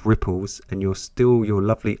ripples, and your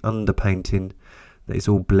lovely underpainting that is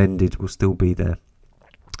all blended will still be there.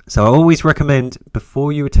 So I always recommend,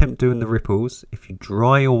 before you attempt doing the ripples, if you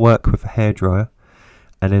dry your work with a hairdryer,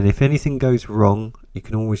 and then if anything goes wrong, you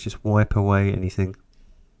can always just wipe away anything.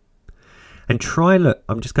 And try, look,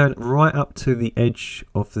 I'm just going right up to the edge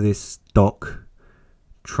of this dock.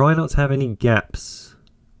 Try not to have any gaps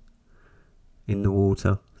in the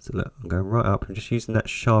water. So look, I'm going right up. I'm just using that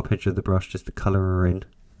sharp edge of the brush just to colour her in.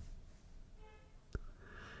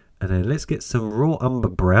 And then let's get some raw umber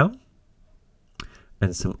brown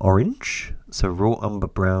and some orange. So raw umber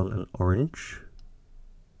brown and orange.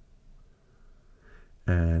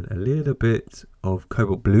 And a little bit of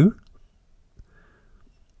cobalt blue.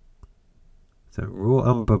 So raw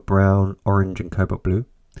umber brown, orange and cobalt blue.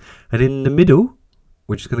 And in the middle,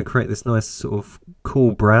 we're just going to create this nice sort of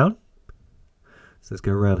cool brown. So let's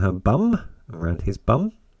go around her bum, around his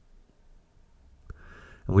bum.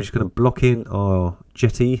 And we're just going to block in our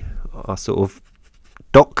jetty, our sort of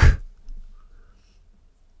dock.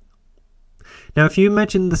 Now if you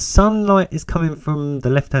imagine the sunlight is coming from the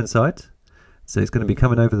left hand side, so it's going to be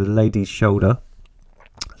coming over the lady's shoulder.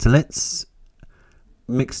 So let's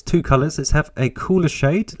mix two colours. Let's have a cooler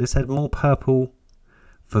shade. Let's add more purple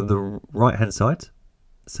for the right hand side.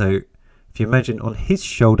 So if you imagine on his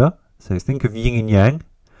shoulder, so think of yin and yang,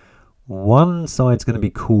 one side's going to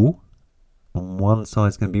be cool and one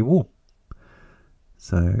side's going to be warm.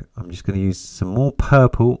 So I'm just going to use some more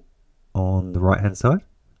purple on the right hand side.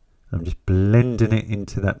 I'm just blending it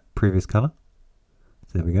into that previous colour.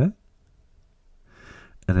 So there we go.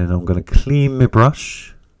 And then I'm going to clean my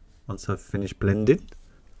brush once I've finished blending.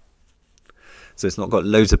 So it's not got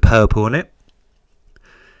loads of purple on it.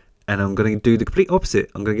 And I'm going to do the complete opposite.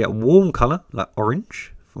 I'm going to get a warm colour, like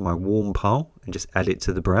orange, for my warm pile, and just add it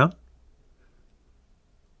to the brown.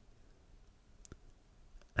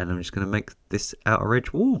 And I'm just going to make this outer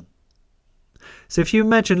edge warm. So if you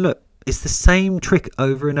imagine, look, it's the same trick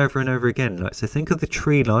over and over and over again. Like, so think of the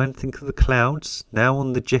tree line, think of the clouds, now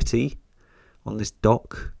on the jetty, on this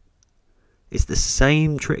dock. It's the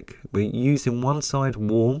same trick. We're using one side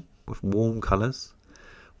warm, with warm colours,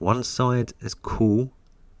 one side is cool,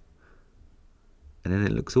 and then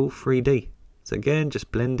it looks all 3D. So again,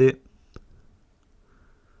 just blend it,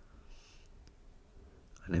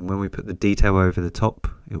 and then when we put the detail over the top,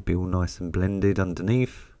 it'll be all nice and blended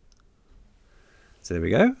underneath. So there we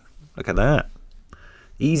go. Look at that.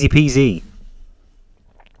 Easy peasy.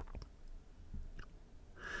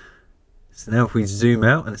 So now if we zoom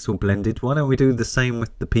out and it's all blended, why don't we do the same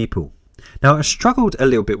with the people? Now I struggled a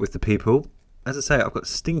little bit with the people. As I say, I've got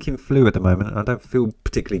stinking flu at the moment and I don't feel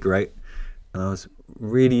particularly great. And I was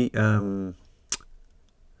really, I don't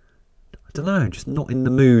know, just not in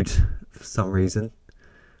the mood for some reason.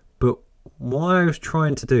 But what I was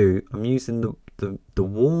trying to do, I'm using the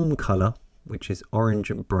warm colour, which is orange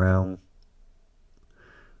and brown,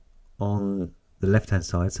 on the left hand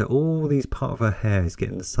side. So all these part of her hair is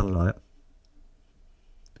getting the sunlight.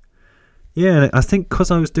 Yeah, I think because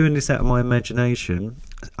I was doing this out of my imagination,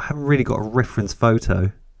 I haven't really got a reference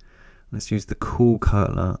photo. Let's use the cool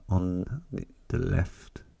colour on the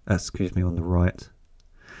left, excuse me, on the right.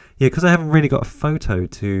 Yeah, because I haven't really got a photo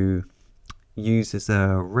to use as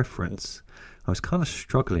a reference, I was kind of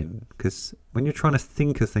struggling, because when you're trying to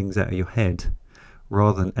think of things out of your head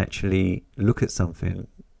rather than actually look at something,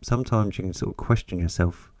 sometimes you can sort of question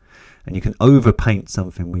yourself and you can overpaint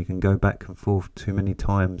something where you can go back and forth too many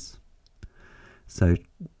times. So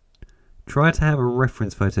try to have a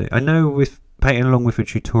reference photo. I know with painting along with a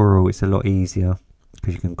tutorial it's a lot easier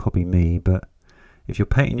because you can copy me, but if you're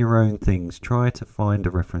painting your own things, try to find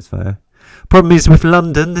a reference photo. Problem is with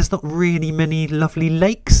London, there's not really many lovely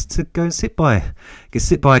lakes to go and sit by. You can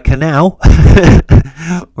sit by a canal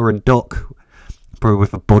or a dock, probably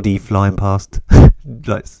with a body flying past,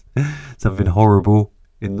 like something horrible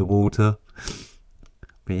in the water.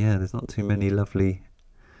 But yeah, there's not too many lovely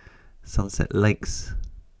sunset lakes.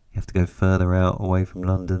 You have to go further out away from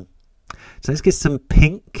London. So let's get some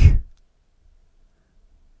pink.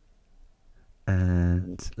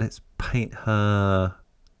 And let's paint her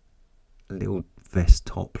a little vest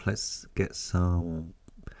top. Let's get some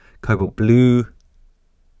cobalt blue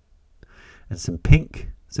and some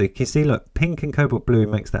pink. So you can see, look, pink and cobalt blue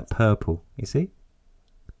makes that purple, you see?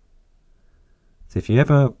 So if you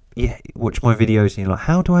ever watch my videos and you're like,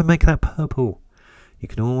 how do I make that purple? You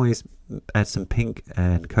can always add some pink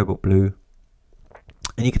and cobalt blue.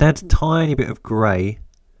 And you can add a tiny bit of grey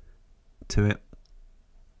to it.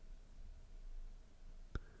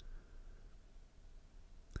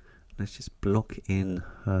 Let's just block in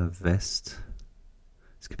her vest.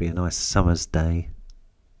 This could be a nice summer's day.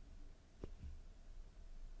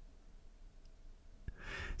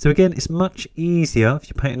 So again, it's much easier if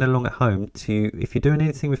you're painting along at home to, if you're doing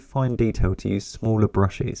anything with fine detail, to use smaller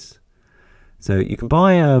brushes. So you can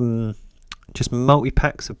buy just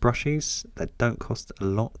multi-packs of brushes that don't cost a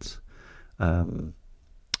lot.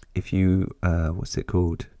 If you, what's it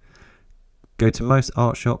called? Go to most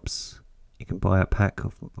art shops, you can buy a pack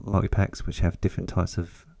of multi-packs which have different types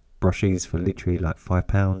of brushes for literally like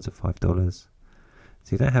 £5 or $5. So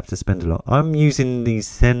you don't have to spend a lot. I'm using these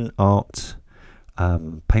Zen Art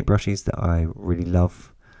paint brushes that I really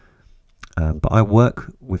love. But I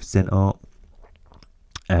work with Zen Art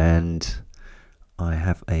and I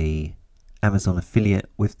have a Amazon affiliate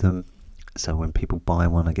with them. So when people buy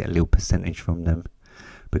one, I get a little percentage from them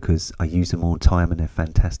because I use them all the time and they're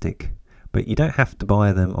fantastic. But you don't have to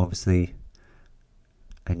buy them, obviously,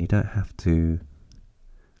 and you don't have to.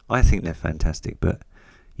 I think they're fantastic, but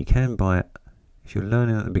you can buy it if you're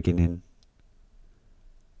learning at the beginning.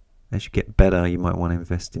 As you get better, you might want to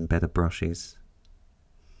invest in better brushes.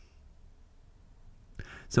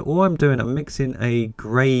 So all I'm doing, I'm mixing a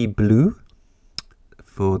grey blue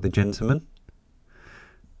for the gentleman.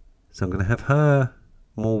 So I'm going to have her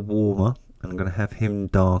more warmer and I'm going to have him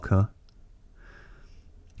darker.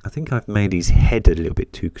 I think I've made his head a little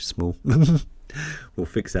bit too small. We'll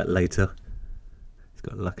fix that later. He's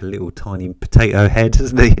got like a little tiny potato head,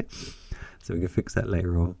 hasn't he? So we can fix that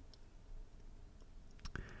later on.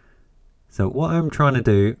 So what I'm trying to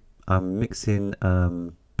do, I'm mixing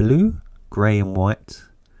blue, grey and white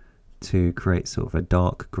to create sort of a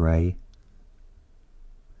dark grey.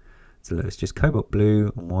 So look, it's just cobalt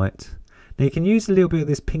blue and white. Now you can use a little bit of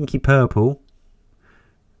this pinky purple.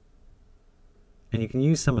 And you can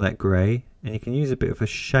use some of that grey. And you can use a bit of a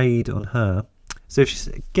shade on her. So if she's,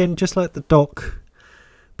 again, just like the dock,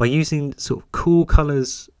 by using sort of cool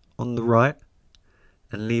colours on the right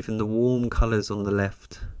and leaving the warm colours on the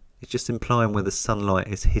left, it's just implying where the sunlight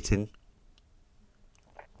is hitting.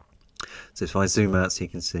 So if I zoom out so you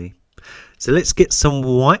can see. So let's get some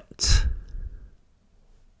white.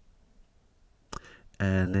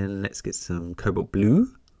 And then let's get some cobalt blue.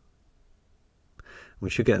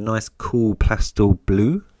 We should get a nice cool pastel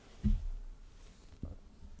blue.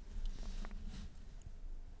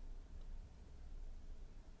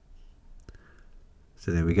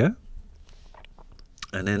 So there we go.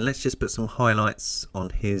 And then let's just put some highlights on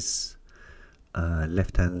his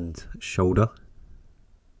left hand shoulder.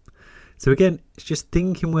 So again, it's just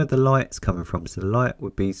thinking where the light's coming from. So the light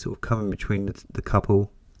would be sort of coming between the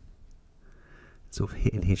couple, sort of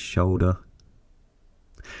hitting his shoulder.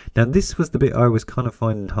 Now this was the bit I was kind of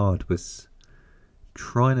finding hard, was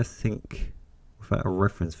trying to think without a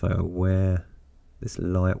reference photo where this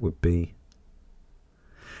light would be,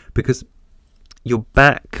 because your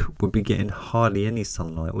back would be getting hardly any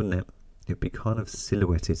sunlight, wouldn't it? It'd be kind of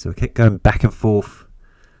silhouetted. So I kept going back and forth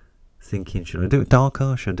thinking, should I do it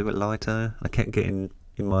darker, should I do it lighter? I kept getting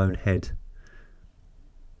in my own head.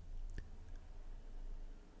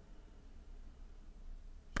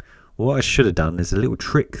 What I should have done is a little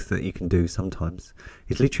trick that you can do sometimes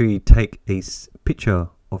is literally take a picture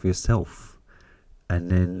of yourself and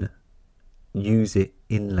then use it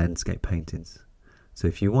in landscape paintings. So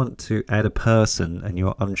if you want to add a person and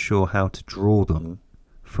you're unsure how to draw them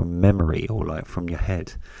from memory or like from your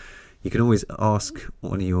head, you can always ask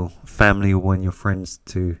one of your family or one of your friends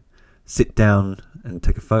to sit down and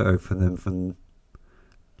take a photo for them from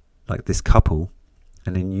like this couple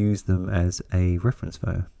and then use them as a reference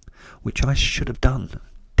photo. Which I should have done.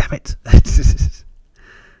 Damn it. So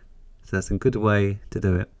that's a good way to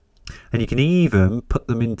do it. And you can even put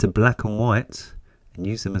them into black and white and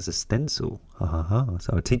use them as a stencil. Ha ha ha.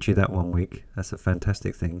 So I'll teach you that one week. That's a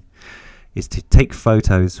fantastic thing. Is to take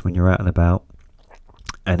photos when you're out and about.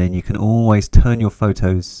 And then you can always turn your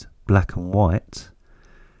photos black and white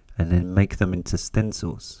and then make them into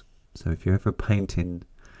stencils. So if you're ever painting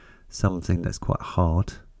something that's quite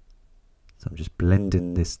hard. So I'm just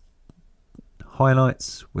blending this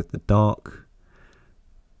highlights with the dark.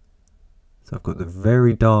 So I've got the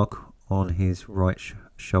very dark on his right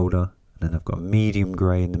shoulder, and then I've got a medium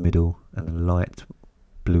grey in the middle and a light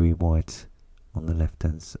bluey white on the left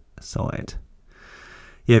hand side.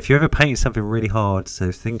 Yeah, if you're ever painting something really hard,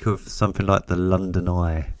 so think of something like the London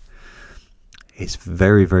Eye. It's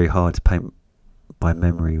very, very hard to paint by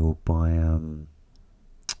memory or by on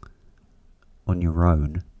your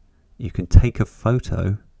own. You can take a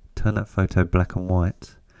photo, turn that photo black and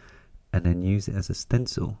white, and then use it as a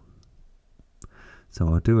stencil. So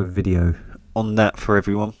I'll do a video on that for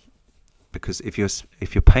everyone, because if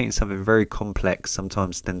you're painting something very complex,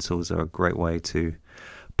 sometimes stencils are a great way to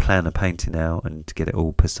plan a painting out and to get it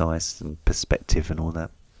all precise and perspective and all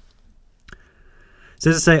that. So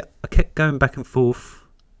as I say, I kept going back and forth,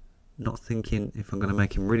 not thinking if I'm going to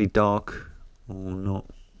make him really dark or not.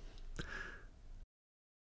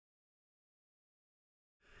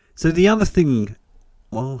 So the other thing,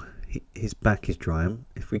 while his back is drying,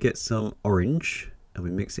 if we get some orange and we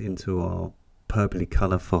mix it into our purpley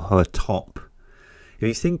colour for her top, if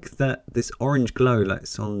you think that this orange glow like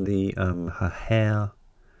it's on the her hair,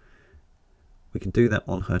 we can do that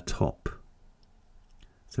on her top.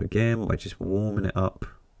 So again, by just warming it up,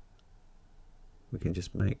 we can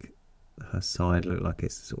just make her side look like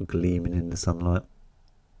it's sort of gleaming in the sunlight.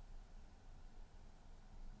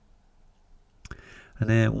 And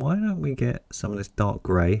then why don't we get some of this dark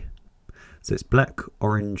grey? So it's black,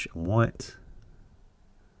 orange and white.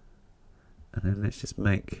 And then let's just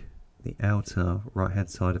make the outer right hand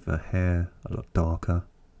side of her hair a lot darker.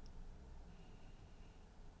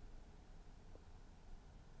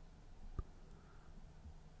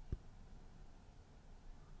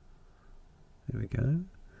 There we go.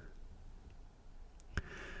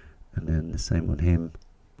 And then the same on him.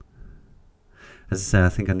 As I say, I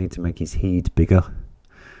think I need to make his head bigger.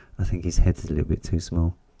 I think his head's a little bit too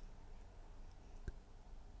small.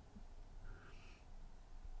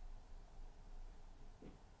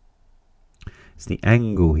 It's the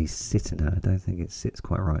angle he's sitting at. I don't think it sits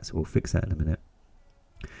quite right, so we'll fix that in a minute.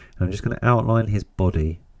 And I'm just going to outline his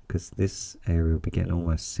body, because this area will be getting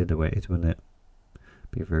almost silhouetted, wouldn't it?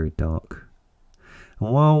 Be very dark.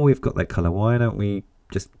 And while we've got that colour, why don't we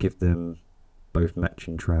just give them both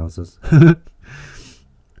matching trousers? So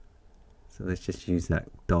let's just use that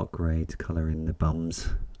dark grey to colour in the bums.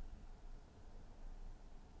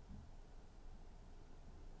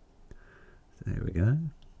 So there we go.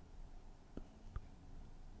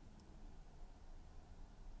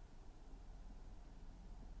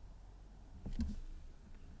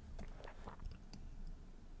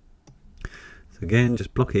 So again,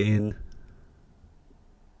 just block it in.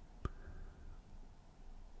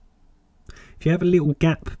 If you have a little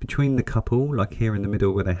gap between the couple, like here in the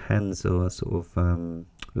middle where their hands are sort of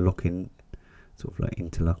locking, sort of like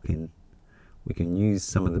interlocking, we can use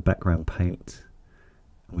some of the background paint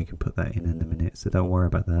and we can put that in a minute, so don't worry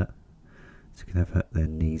about that. So you can have their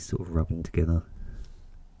knees sort of rubbing together.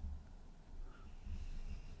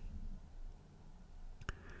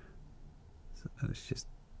 So let's just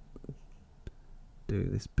do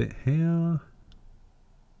this bit here.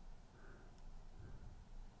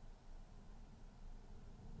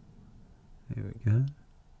 There we go.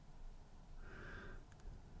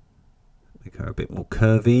 Make her a bit more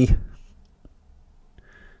curvy.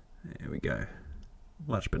 There we go.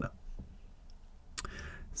 Much better.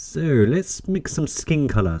 So let's mix some skin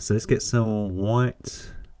colour. So let's get some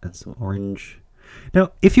white and some orange.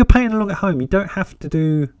 Now, if you're painting along at home, you don't have to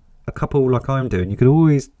do a couple like I'm doing. You could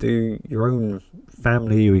always do your own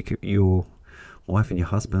family, or your wife and your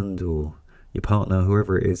husband, or your partner,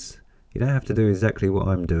 whoever it is. You don't have to do exactly what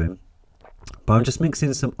I'm doing. But I'm just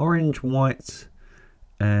mixing some orange, white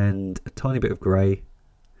and a tiny bit of grey.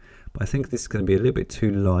 But I think this is going to be a little bit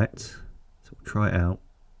too light, so we'll try it out.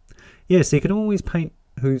 Yeah, so you can always paint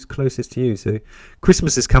who's closest to you. So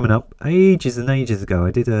Christmas is coming up. Ages and ages ago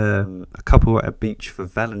I did a couple at a beach for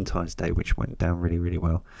Valentine's Day, which went down really, really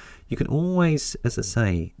well. You can always, as I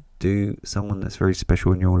say, do someone that's very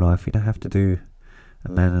special in your life. You don't have to do a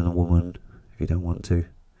man and a woman if you don't want to.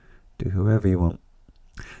 Do whoever you want.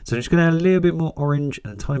 So I'm just going to add a little bit more orange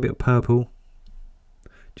and a tiny bit of purple,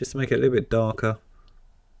 just to make it a little bit darker,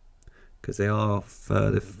 because they are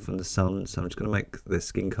further from the sun. So I'm just going to make their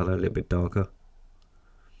skin colour a little bit darker.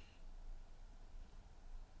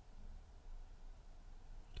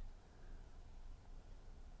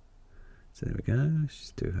 So there we go. Let's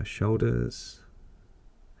just do her shoulders.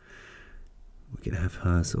 We can have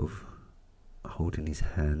her sort of holding his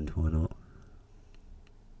hand, why not?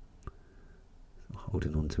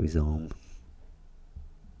 Holding onto his arm.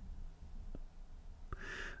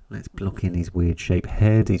 Let's block in his weird shaped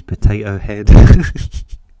head, his potato head.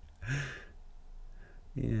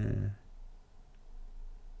 Yeah.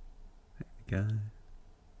 There we go.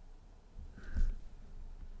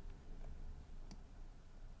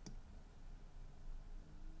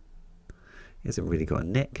 He hasn't really got a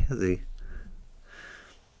neck, has he?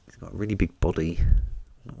 He's got a really big body,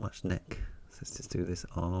 not much neck. So let's just do this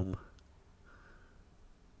arm.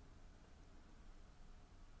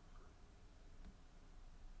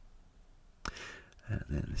 And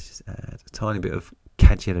then let's just add a tiny bit of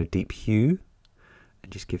cad yellow deep hue and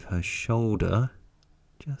just give her shoulder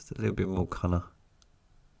just a little bit more colour.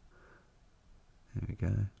 There we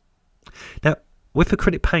go. Now, with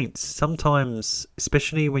acrylic paints, sometimes,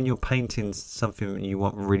 especially when you're painting something you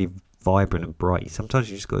want really vibrant and bright. Sometimes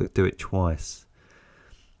you just got to do it twice.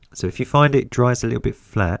 So if you find it dries a little bit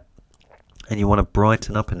flat and you want to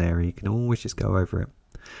brighten up an area, you can always just go over it.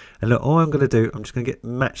 And look, all I'm going to do, I'm just going to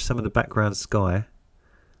match some of the background sky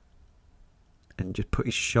and just put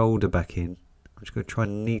his shoulder back in. I'm just going to try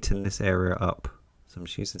and neaten this area up. So I'm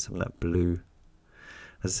just using some of that blue.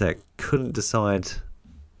 As I say, I couldn't decide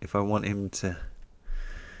if I want him to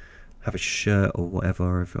have a shirt or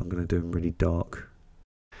whatever, or if I'm going to do him really dark.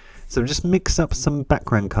 So I'm just mix up some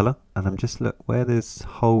background colour, and I'm just, look, where there's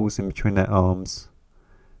holes in between their arms,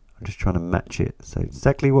 I'm just trying to match it. So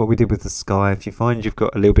exactly what we did with the sky. If you find you've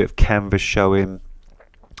got a little bit of canvas showing,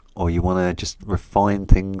 or you want to just refine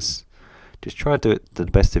things, just try to do it to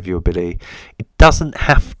the best of your ability. It doesn't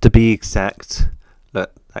have to be exact.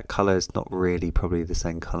 Look, that colour is not really probably the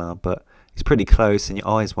same colour, but it's pretty close, and your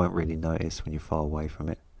eyes won't really notice when you're far away from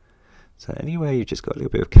it. So anyway, you've just got a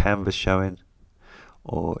little bit of canvas showing,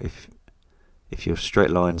 or if your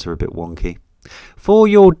straight lines are a bit wonky. For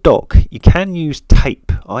your dock, you can use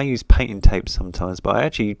tape. I use painting tape sometimes, but I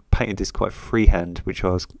actually painted this quite freehand, which I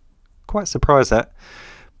was quite surprised at.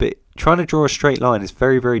 But trying to draw a straight line is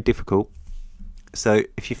very, very difficult. So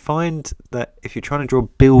if you find that if you're trying to draw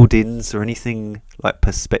buildings or anything like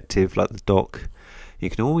perspective, like the dock, you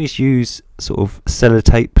can always use sort of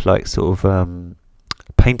sellotape, like sort of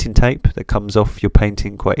painting tape that comes off your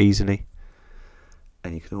painting quite easily.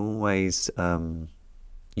 And you can always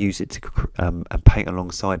use it to and paint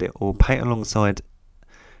alongside it, or paint alongside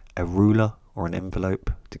a ruler or an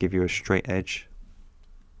envelope to give you a straight edge.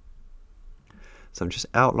 So I'm just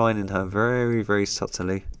outlining her very, very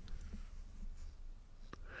subtly.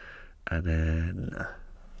 And then,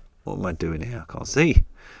 what am I doing here? I can't see.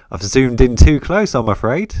 I've zoomed in too close, I'm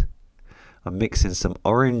afraid. I'm mixing some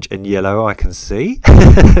orange and yellow, I can see.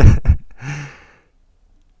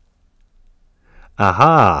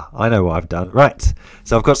 Aha, I know what I've done. Right,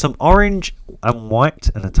 so I've got some orange and white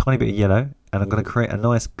and a tiny bit of yellow, and I'm going to create a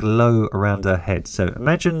nice glow around her head. So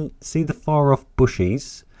imagine, see the far off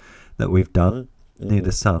bushes that we've done near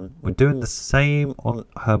the sun? We're doing the same on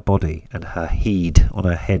her body and her head, on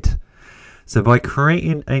her head. So by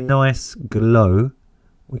creating a nice glow,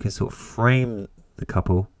 we can sort of frame the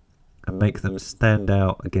couple and make them stand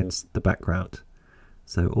out against the background.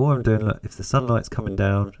 So all I'm doing, look, if the sunlight's coming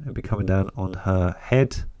down, it'll be coming down on her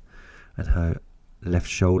head and her left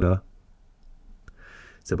shoulder.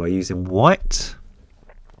 So by using white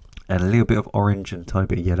and a little bit of orange and a tiny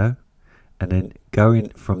bit of yellow, and then going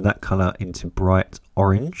from that colour into bright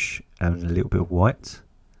orange and a little bit of white.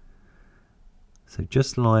 So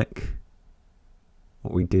just like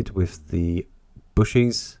what we did with the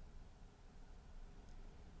bushes.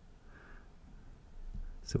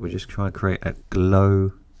 So we're just trying to create a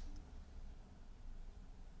glow,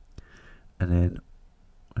 and then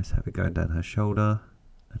let's have it going down her shoulder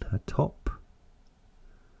and her top.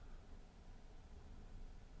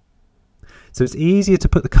 So it's easier to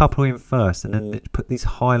put the couple in first and then put these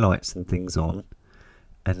highlights and things on,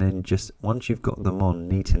 and then just once you've got them on,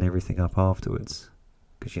 neaten everything up afterwards,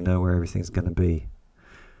 because you know where everything's going to be.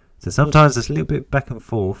 So sometimes it's a little bit back and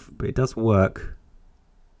forth, but it does work.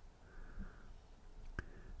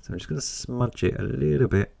 So I'm just going to smudge it a little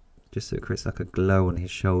bit, just so it creates like a glow on his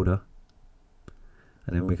shoulder.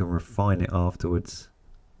 And then we can refine it afterwards.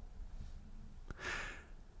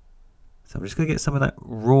 So I'm just going to get some of that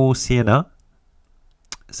raw sienna.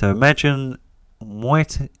 So imagine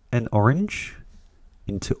white and orange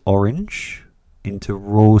into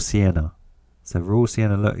raw sienna. So raw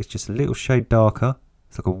sienna, look, it's just a little shade darker.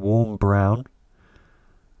 It's like a warm brown.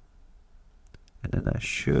 And then that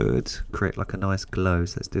should create like a nice glow.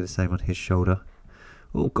 So let's do the same on his shoulder.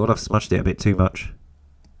 Oh God, I've smudged it a bit too much.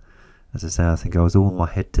 As I say, I think I was all in my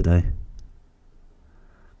head today.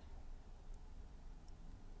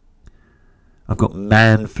 I've got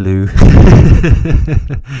man flu.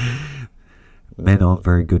 Men aren't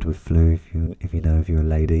very good with flu, if you know, if you're a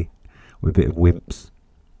lady. We're a bit of wimps.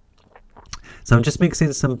 So I'm just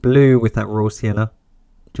mixing some blue with that raw sienna,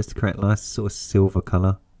 just to create a nice sort of silver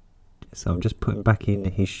colour. So I'm just putting back in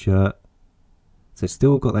his shirt. So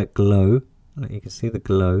still got that glow. You can see the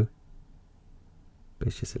glow. But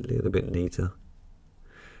it's just a little bit neater.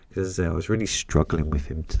 Because as I say, I was really struggling with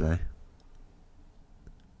him today.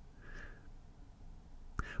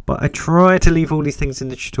 But I try to leave all these things in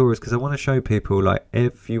the tutorials because I want to show people, like,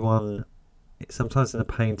 everyone, sometimes in a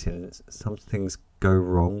painting, some things go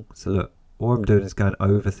wrong. So look, all I'm doing is going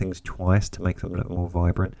over things twice to make them look more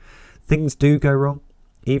vibrant. Things do go wrong.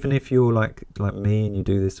 Even if you're like me and you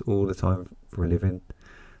do this all the time for a living,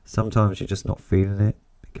 sometimes you're just not feeling it.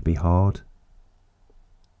 It can be hard.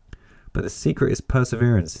 But the secret is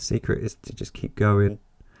perseverance. The secret is to just keep going.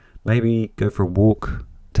 Maybe go for a walk,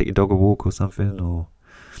 take your dog a walk or something, or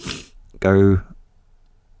go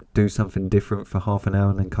do something different for half an hour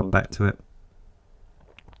and then come back to it.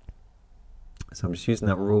 So I'm just using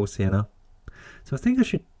that raw sienna. So I think I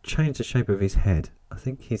should change the shape of his head. I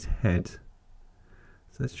think his head.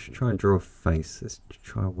 So let's try and draw a face. Let's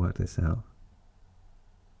try and work this out.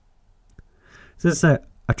 So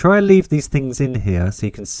I try and leave these things in here so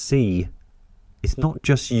you can see it's not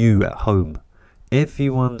just you at home.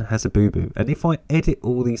 Everyone has a boo-boo. And if I edit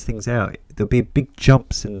all these things out, there'll be big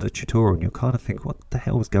jumps in the tutorial and you'll kind of think, what the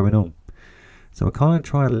hell is going on? So I kind of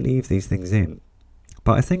try to leave these things in.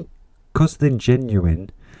 But I think because they're genuine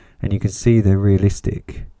and you can see they're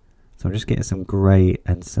realistic, so I'm just getting some grey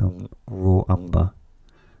and some raw umber.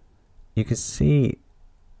 You can see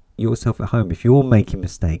yourself at home if you're making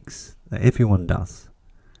mistakes, that everyone does.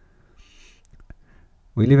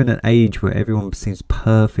 We live in an age where everyone seems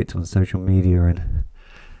perfect on social media and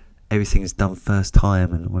everything is done first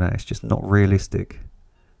time and all that. It's just not realistic.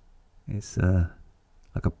 It's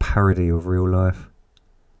like a parody of real life.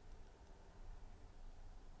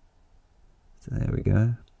 So there we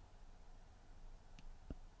go.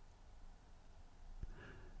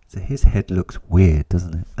 So his head looks weird,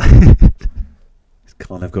 doesn't it? He's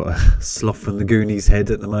kind of got a Sloth from the Goonies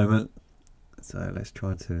head at the moment. So let's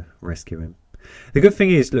try to rescue him. The good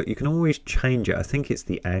thing is, look, you can always change it. I think it's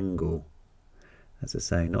the angle. As I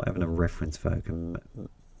say, not having a reference photo can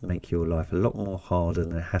make your life a lot more harder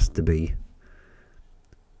than it has to be.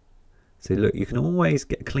 So look, you can always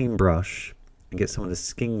get a clean brush and get some of the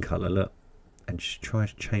skin colour, look, and just try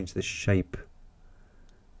to change the shape.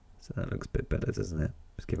 So that looks a bit better, doesn't it?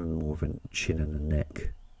 Just give him more of a chin and a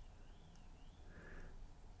neck.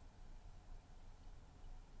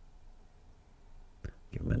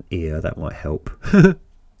 Give him an ear, that might help. There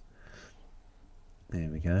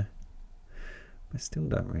we go. I still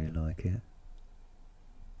don't really like it.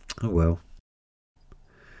 Oh well.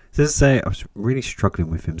 So as I say, I was really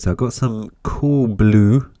struggling with him. So I got some cool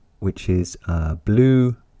blue, which is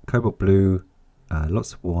blue, cobalt blue,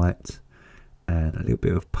 lots of white, and a little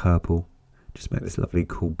bit of purple. Just make this lovely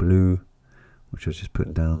cool blue, which I was just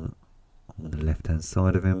putting down on the left hand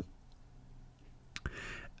side of him.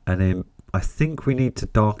 And then I think we need to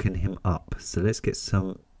darken him up. So let's get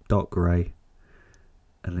some dark grey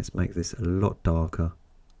and let's make this a lot darker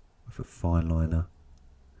with a fine liner.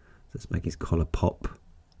 Let's make his collar pop.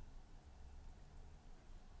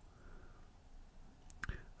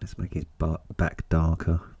 Let's make his back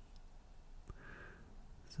darker.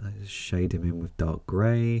 So just shade him in with dark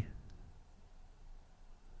grey.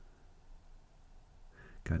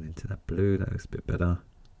 Going into that blue, that looks a bit better.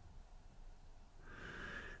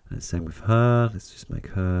 And same with her. Let's just make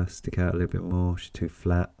her stick out a little bit more. She's too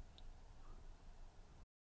flat.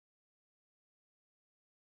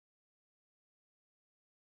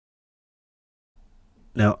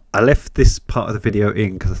 Now, I left this part of the video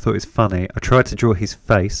in because I thought it was funny. I tried to draw his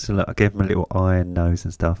face. So look, I gave him a little eye and nose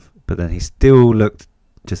and stuff. But then he still looked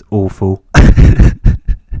just awful. And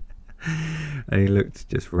he looked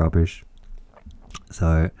just rubbish.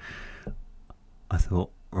 So I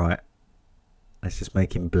thought, right, let's just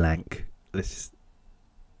make him blank. So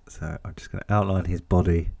I'm just going to outline his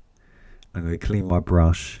body. I'm going to clean my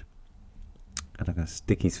brush. And I'm going to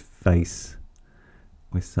stick his face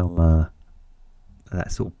with some that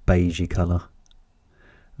sort of beigey colour.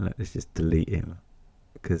 Let's just delete him.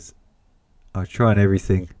 Because I was trying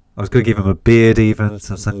everything. I was going to give him a beard even,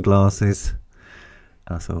 some sunglasses.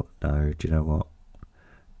 And I thought, no, do you know what?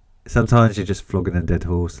 Sometimes you're just flogging a dead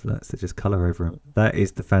horse. Let's just colour over him. That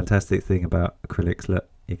is the fantastic thing about acrylics. Look,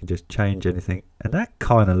 you can just change anything. And that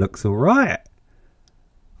kind of looks alright.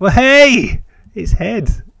 Well, hey! His head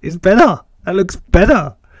is better. That looks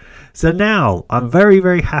better. So now, I'm very,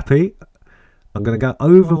 very happy. I'm going to go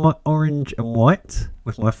over my orange and white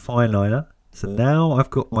with my fine liner. So now I've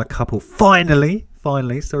got my couple finally,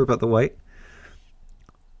 sorry about the wait,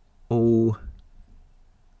 all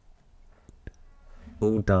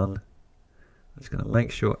done. I'm just going to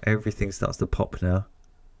make sure everything starts to pop now.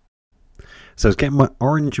 So I was getting my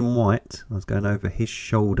orange and white. I was going over his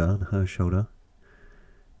shoulder and her shoulder.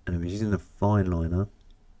 And I was using a fine liner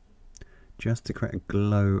just to create a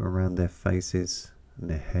glow around their faces and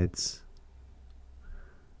their heads.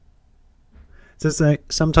 So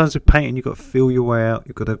sometimes with painting you've got to feel your way out.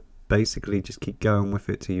 You've got to basically just keep going with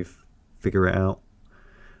it till you figure it out.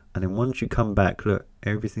 And then once you come back, look,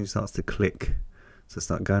 everything starts to click. So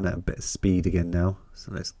start going at a bit of speed again now.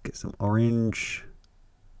 So let's get some orange.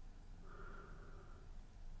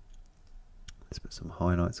 Let's put some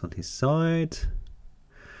highlights on his side.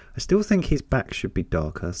 I still think his back should be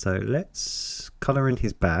darker, so let's colour in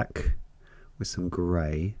his back with some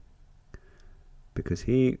grey, because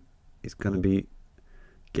he is going to be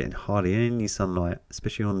getting hardly any sunlight,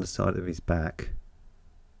 especially on the side of his back.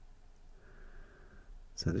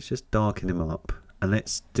 So let's just darken him up, and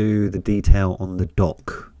let's do the detail on the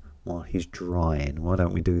dock while he's drying. Why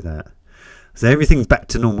don't we do that? So everything's back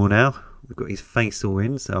to normal now. We've got his face all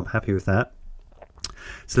in, so I'm happy with that.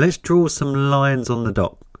 So let's draw some lines on the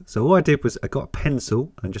dock. So all I did was I got a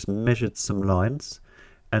pencil and just measured some lines.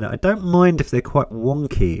 And I don't mind if they're quite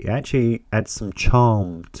wonky. It actually adds some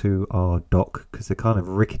charm to our dock because they're kind of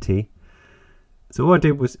rickety. So all I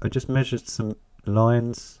did was I just measured some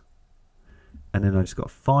lines. And then I just got a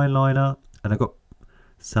fine liner. And I got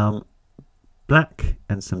some black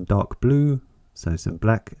and some dark blue. So some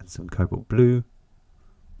black and some cobalt blue.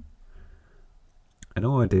 And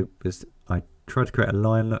all I did was I tried to create a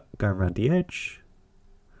line going around the edge.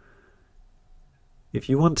 If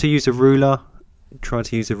you want to use a ruler, try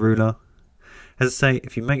to use a ruler. As I say,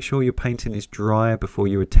 if you make sure your painting is dry before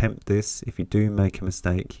you attempt this, if you do make a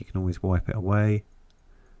mistake, you can always wipe it away.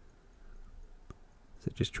 So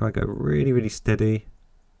just try to go really, really steady.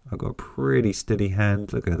 I've got a pretty steady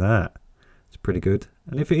hand. Look at that. It's pretty good.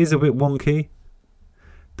 And if it is a bit wonky,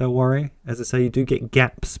 don't worry. As I say, you do get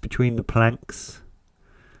gaps between the planks.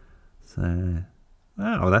 So,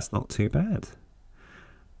 wow, that's not too bad.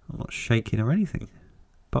 I'm not shaking or anything.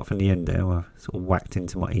 Apart from the end there, where I sort of whacked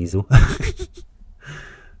into my easel. Wow,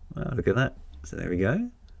 look at that. So there we go.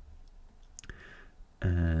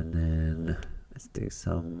 And then let's do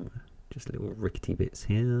some just little rickety bits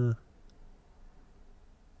here.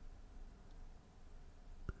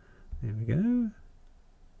 There we go.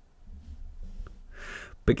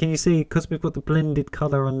 But can you see, because we've got the blended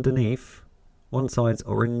colour underneath, one side's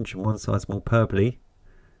orange and one side's more purpley.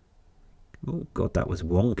 Oh god, that was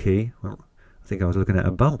wonky. I think I was looking at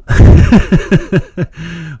a bum. I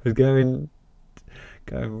was going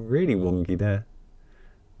really wonky there.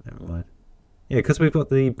 Never mind. Yeah, because we've got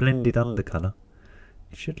the blended undercolour,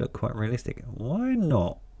 it should look quite realistic. Why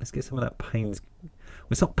not? Let's get some of that Payne's.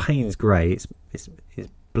 Well, it's not Payne's grey. It's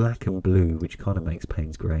black and blue, which kind of makes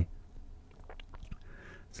Payne's grey.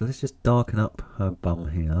 So let's just darken up her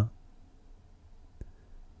bum here,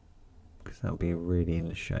 because that'll be really in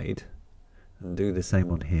the shade. And do the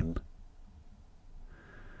same on him.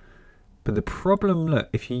 But the problem, look,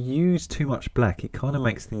 if you use too much black, it kind of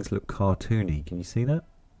makes things look cartoony. Can you see that?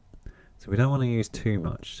 So we don't want to use too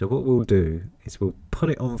much. So what we'll do is we'll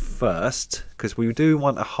put it on first, because we do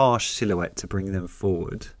want a harsh silhouette to bring them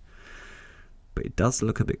forward. But it does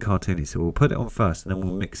look a bit cartoony, so we'll put it on first and then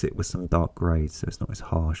we'll mix it with some dark greys so it's not as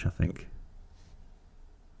harsh, I think.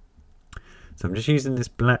 So I'm just using this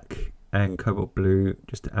black and cobalt blue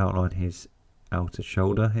just to outline his outer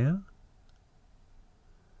shoulder here.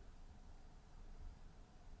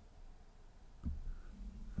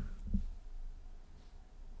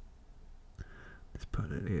 Let's put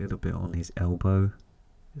a little bit on his elbow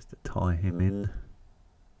just to tie him in.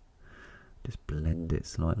 Just blend it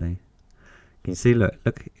slightly. You can see, look,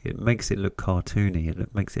 it makes it look cartoony.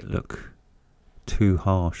 It makes it look too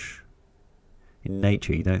harsh. In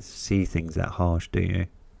nature, you don't see things that harsh, do you?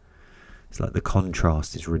 It's like the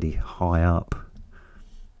contrast is really high up.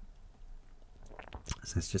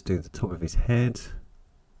 So let's just do the top of his head,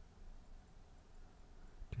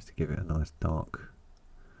 just to give it a nice dark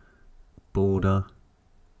border.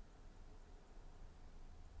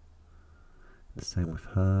 The same with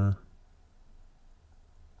her.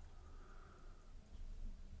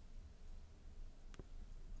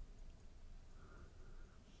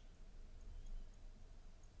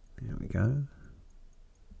 There we go.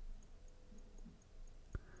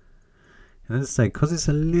 And as I say, because it's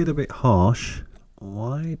a little bit harsh,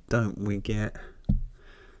 why don't we get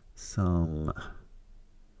some...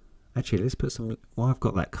 Actually, let's put some... Well, I've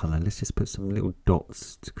got that colour. Let's just put some little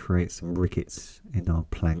dots to create some rickets in our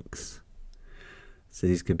planks. So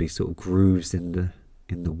these could be sort of grooves in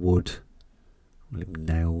the wood, little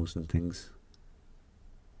nails and things.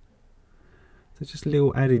 So just a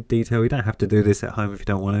little added detail. You don't have to do this at home if you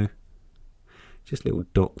don't want to. Just little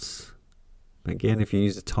dots. But again, if you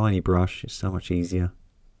use a tiny brush, it's so much easier.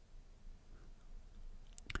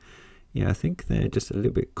 Yeah, I think they're just a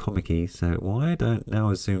little bit comic-y. So why don't,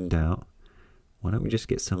 now I've zoomed out, why don't we just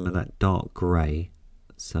get some of that dark grey?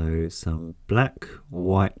 So some black,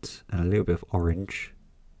 white, and a little bit of orange.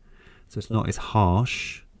 So it's not as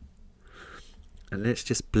harsh. And let's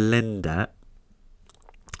just blend that.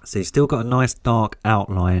 So you've still got a nice dark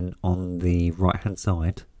outline on the right hand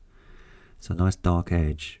side. It's a nice dark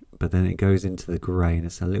edge. But then it goes into the grey and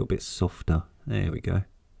it's a little bit softer. There we go.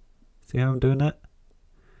 See how I'm doing that?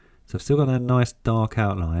 So I've still got that nice dark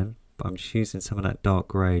outline, but I'm just using some of that dark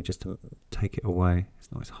grey just to take it away.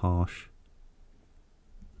 It's not as harsh.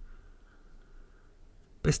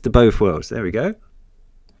 Best of both worlds. There we go.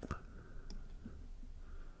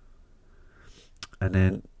 And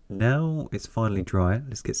then now it's finally dry.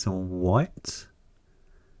 Let's get some white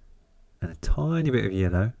and a tiny bit of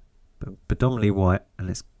yellow, but predominantly white, and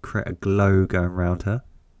let's create a glow going around her.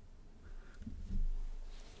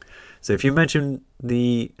 So if you imagine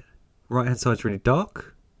the right hand side is really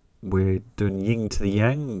dark, we're doing yin to the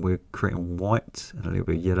yang. We're creating white and a little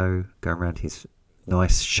bit of yellow going around his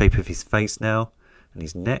nice shape of his face now, and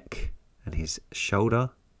his neck and his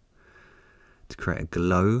shoulder to create a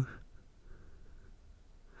glow.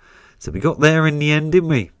 So we got there in the end, didn't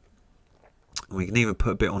we? And we can even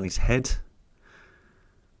put a bit on his head.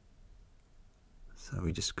 So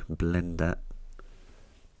we just can blend that.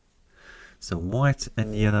 So white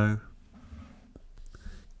and yellow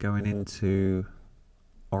going into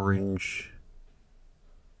orange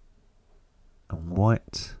and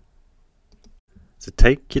white. So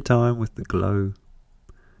take your time with the glow.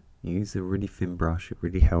 Use a really thin brush, it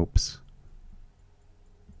really helps.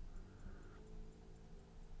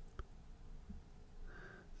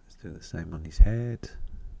 Let's do the same on his head.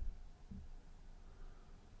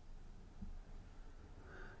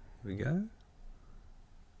 Here we go.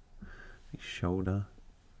 His shoulder.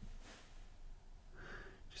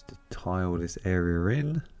 Just to tie all this area in.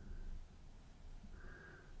 And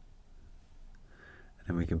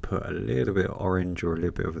then we can put a little bit of orange or a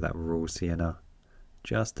little bit of that raw sienna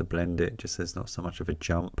just to blend it, just so there's not so much of a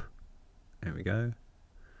jump. There we go.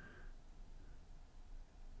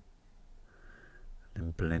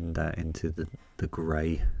 And blend that into the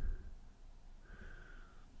grey.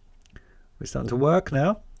 We're starting to work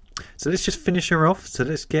now. So let's just finish her off. So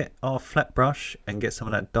let's get our flat brush and get some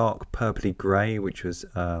of that dark purpley grey, which was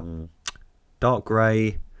dark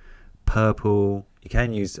grey, purple. You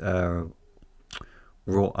can use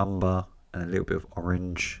raw umber and a little bit of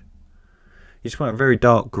orange. You just want a very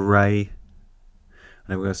dark grey. And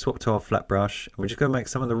then we're going to swap to our flat brush. And we're just going to make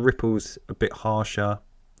some of the ripples a bit harsher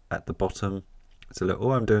at the bottom. So look,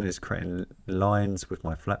 all I'm doing is creating lines with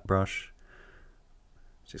my flat brush.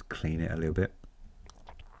 Just clean it a little bit.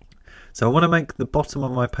 So I want to make the bottom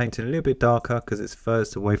of my painting a little bit darker because it's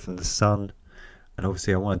furthest away from the sun. And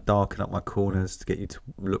obviously I want to darken up my corners to get you to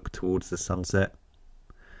look towards the sunset.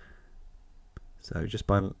 So just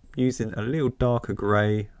by using a little darker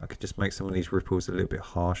grey, I could just make some of these ripples a little bit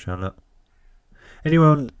harsher. Look.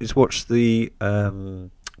 Anyone who's watched the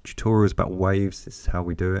tutorials about waves, this is how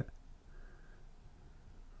we do it.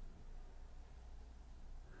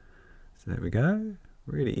 So there we go,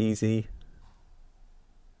 really easy.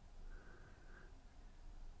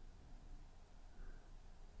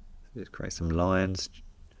 Just create some lines.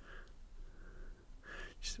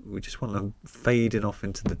 We just want them fading off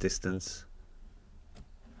into the distance.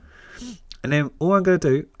 And then all I'm going to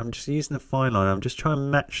do, I'm just using a fine line. I'm just trying to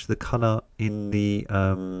match the colour in the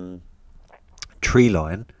tree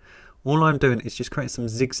line. All I'm doing is just creating some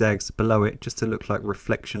zigzags below it just to look like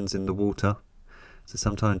reflections in the water. So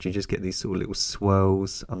sometimes you just get these sort of little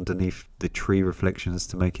swirls underneath the tree reflections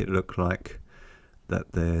to make it look like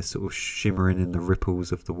that they're sort of shimmering in the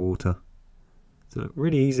ripples of the water. So look,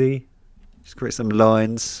 really easy. Just create some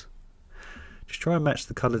lines. Just try and match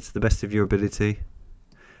the colour to the best of your ability.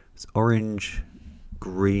 It's orange,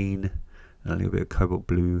 green, and a little bit of cobalt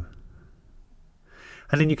blue.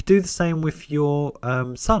 And then you could do the same with your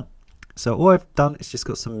sun. So all I've done is just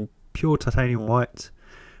got some pure titanium white.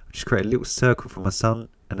 I've just create a little circle for my sun,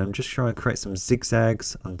 and I'm just trying to create some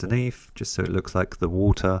zigzags underneath, just so it looks like the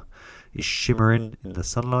water is shimmering in the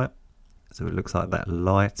sunlight. So it looks like that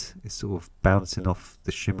light is sort of bouncing off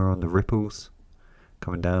the shimmer on the ripples,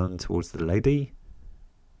 coming down towards the lady.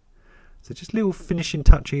 So just little finishing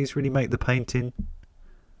touches really make the painting.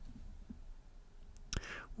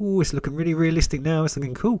 Oh, it's looking really realistic now. It's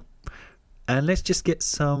looking cool. And let's just get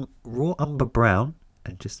some raw umber brown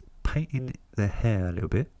and just paint in the hair a little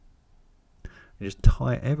bit. And just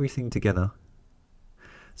tie everything together.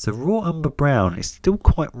 So raw umber brown is still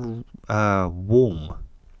quite warm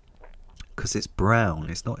because it's brown.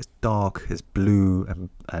 It's not as dark as blue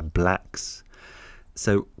and blacks.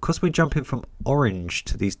 So because we're jumping from orange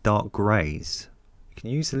to these dark greys, you can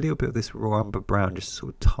use a little bit of this raw umber brown just to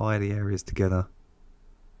sort of tie the areas together.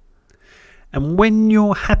 And when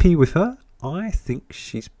you're happy with her, I think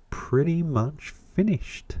she's pretty much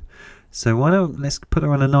finished. So why don't let's put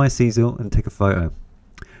her on a nice easel and take a photo.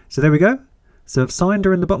 So there we go. So I've signed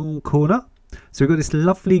her in the bottom corner. So we've got this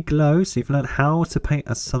lovely glow. So you've learned how to paint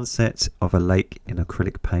a sunset of a lake in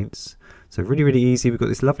acrylic paints. So really easy. We've got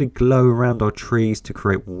this lovely glow around our trees to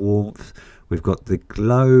create warmth. We've got the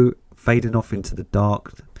glow fading off into the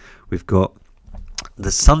dark. We've got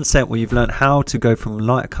the sunset where you've learned how to go from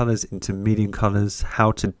light colours into medium colours,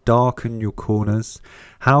 how to darken your corners,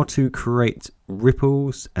 how to create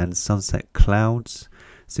ripples and sunset clouds.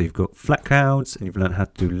 So you've got flat clouds and you've learned how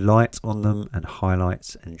to do light on them and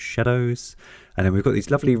highlights and shadows. And then we've got these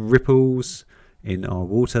lovely ripples in our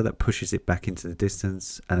water that pushes it back into the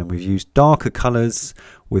distance. And then we've used darker colours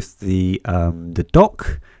with the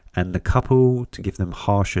dock and the couple to give them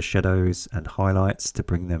harsher shadows and highlights to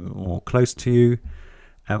bring them more close to you.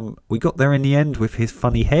 We got there in the end with his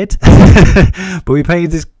funny head, but we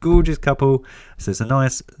painted this gorgeous couple, so it's a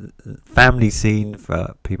nice family scene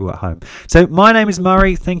for people at home. So my name is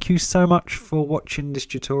Murray. Thank you so much for watching this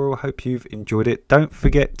tutorial. Hope you've enjoyed it. Don't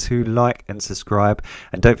forget to like and subscribe,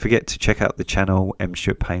 and don't forget to check out the channel M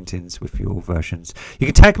Stewart Paintings with your versions. You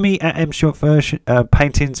can tag me at M Stewart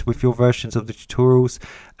Paintings with your versions of the tutorials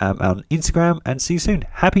on Instagram, and see you soon.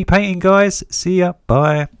 Happy painting, guys. See ya.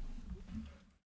 Bye.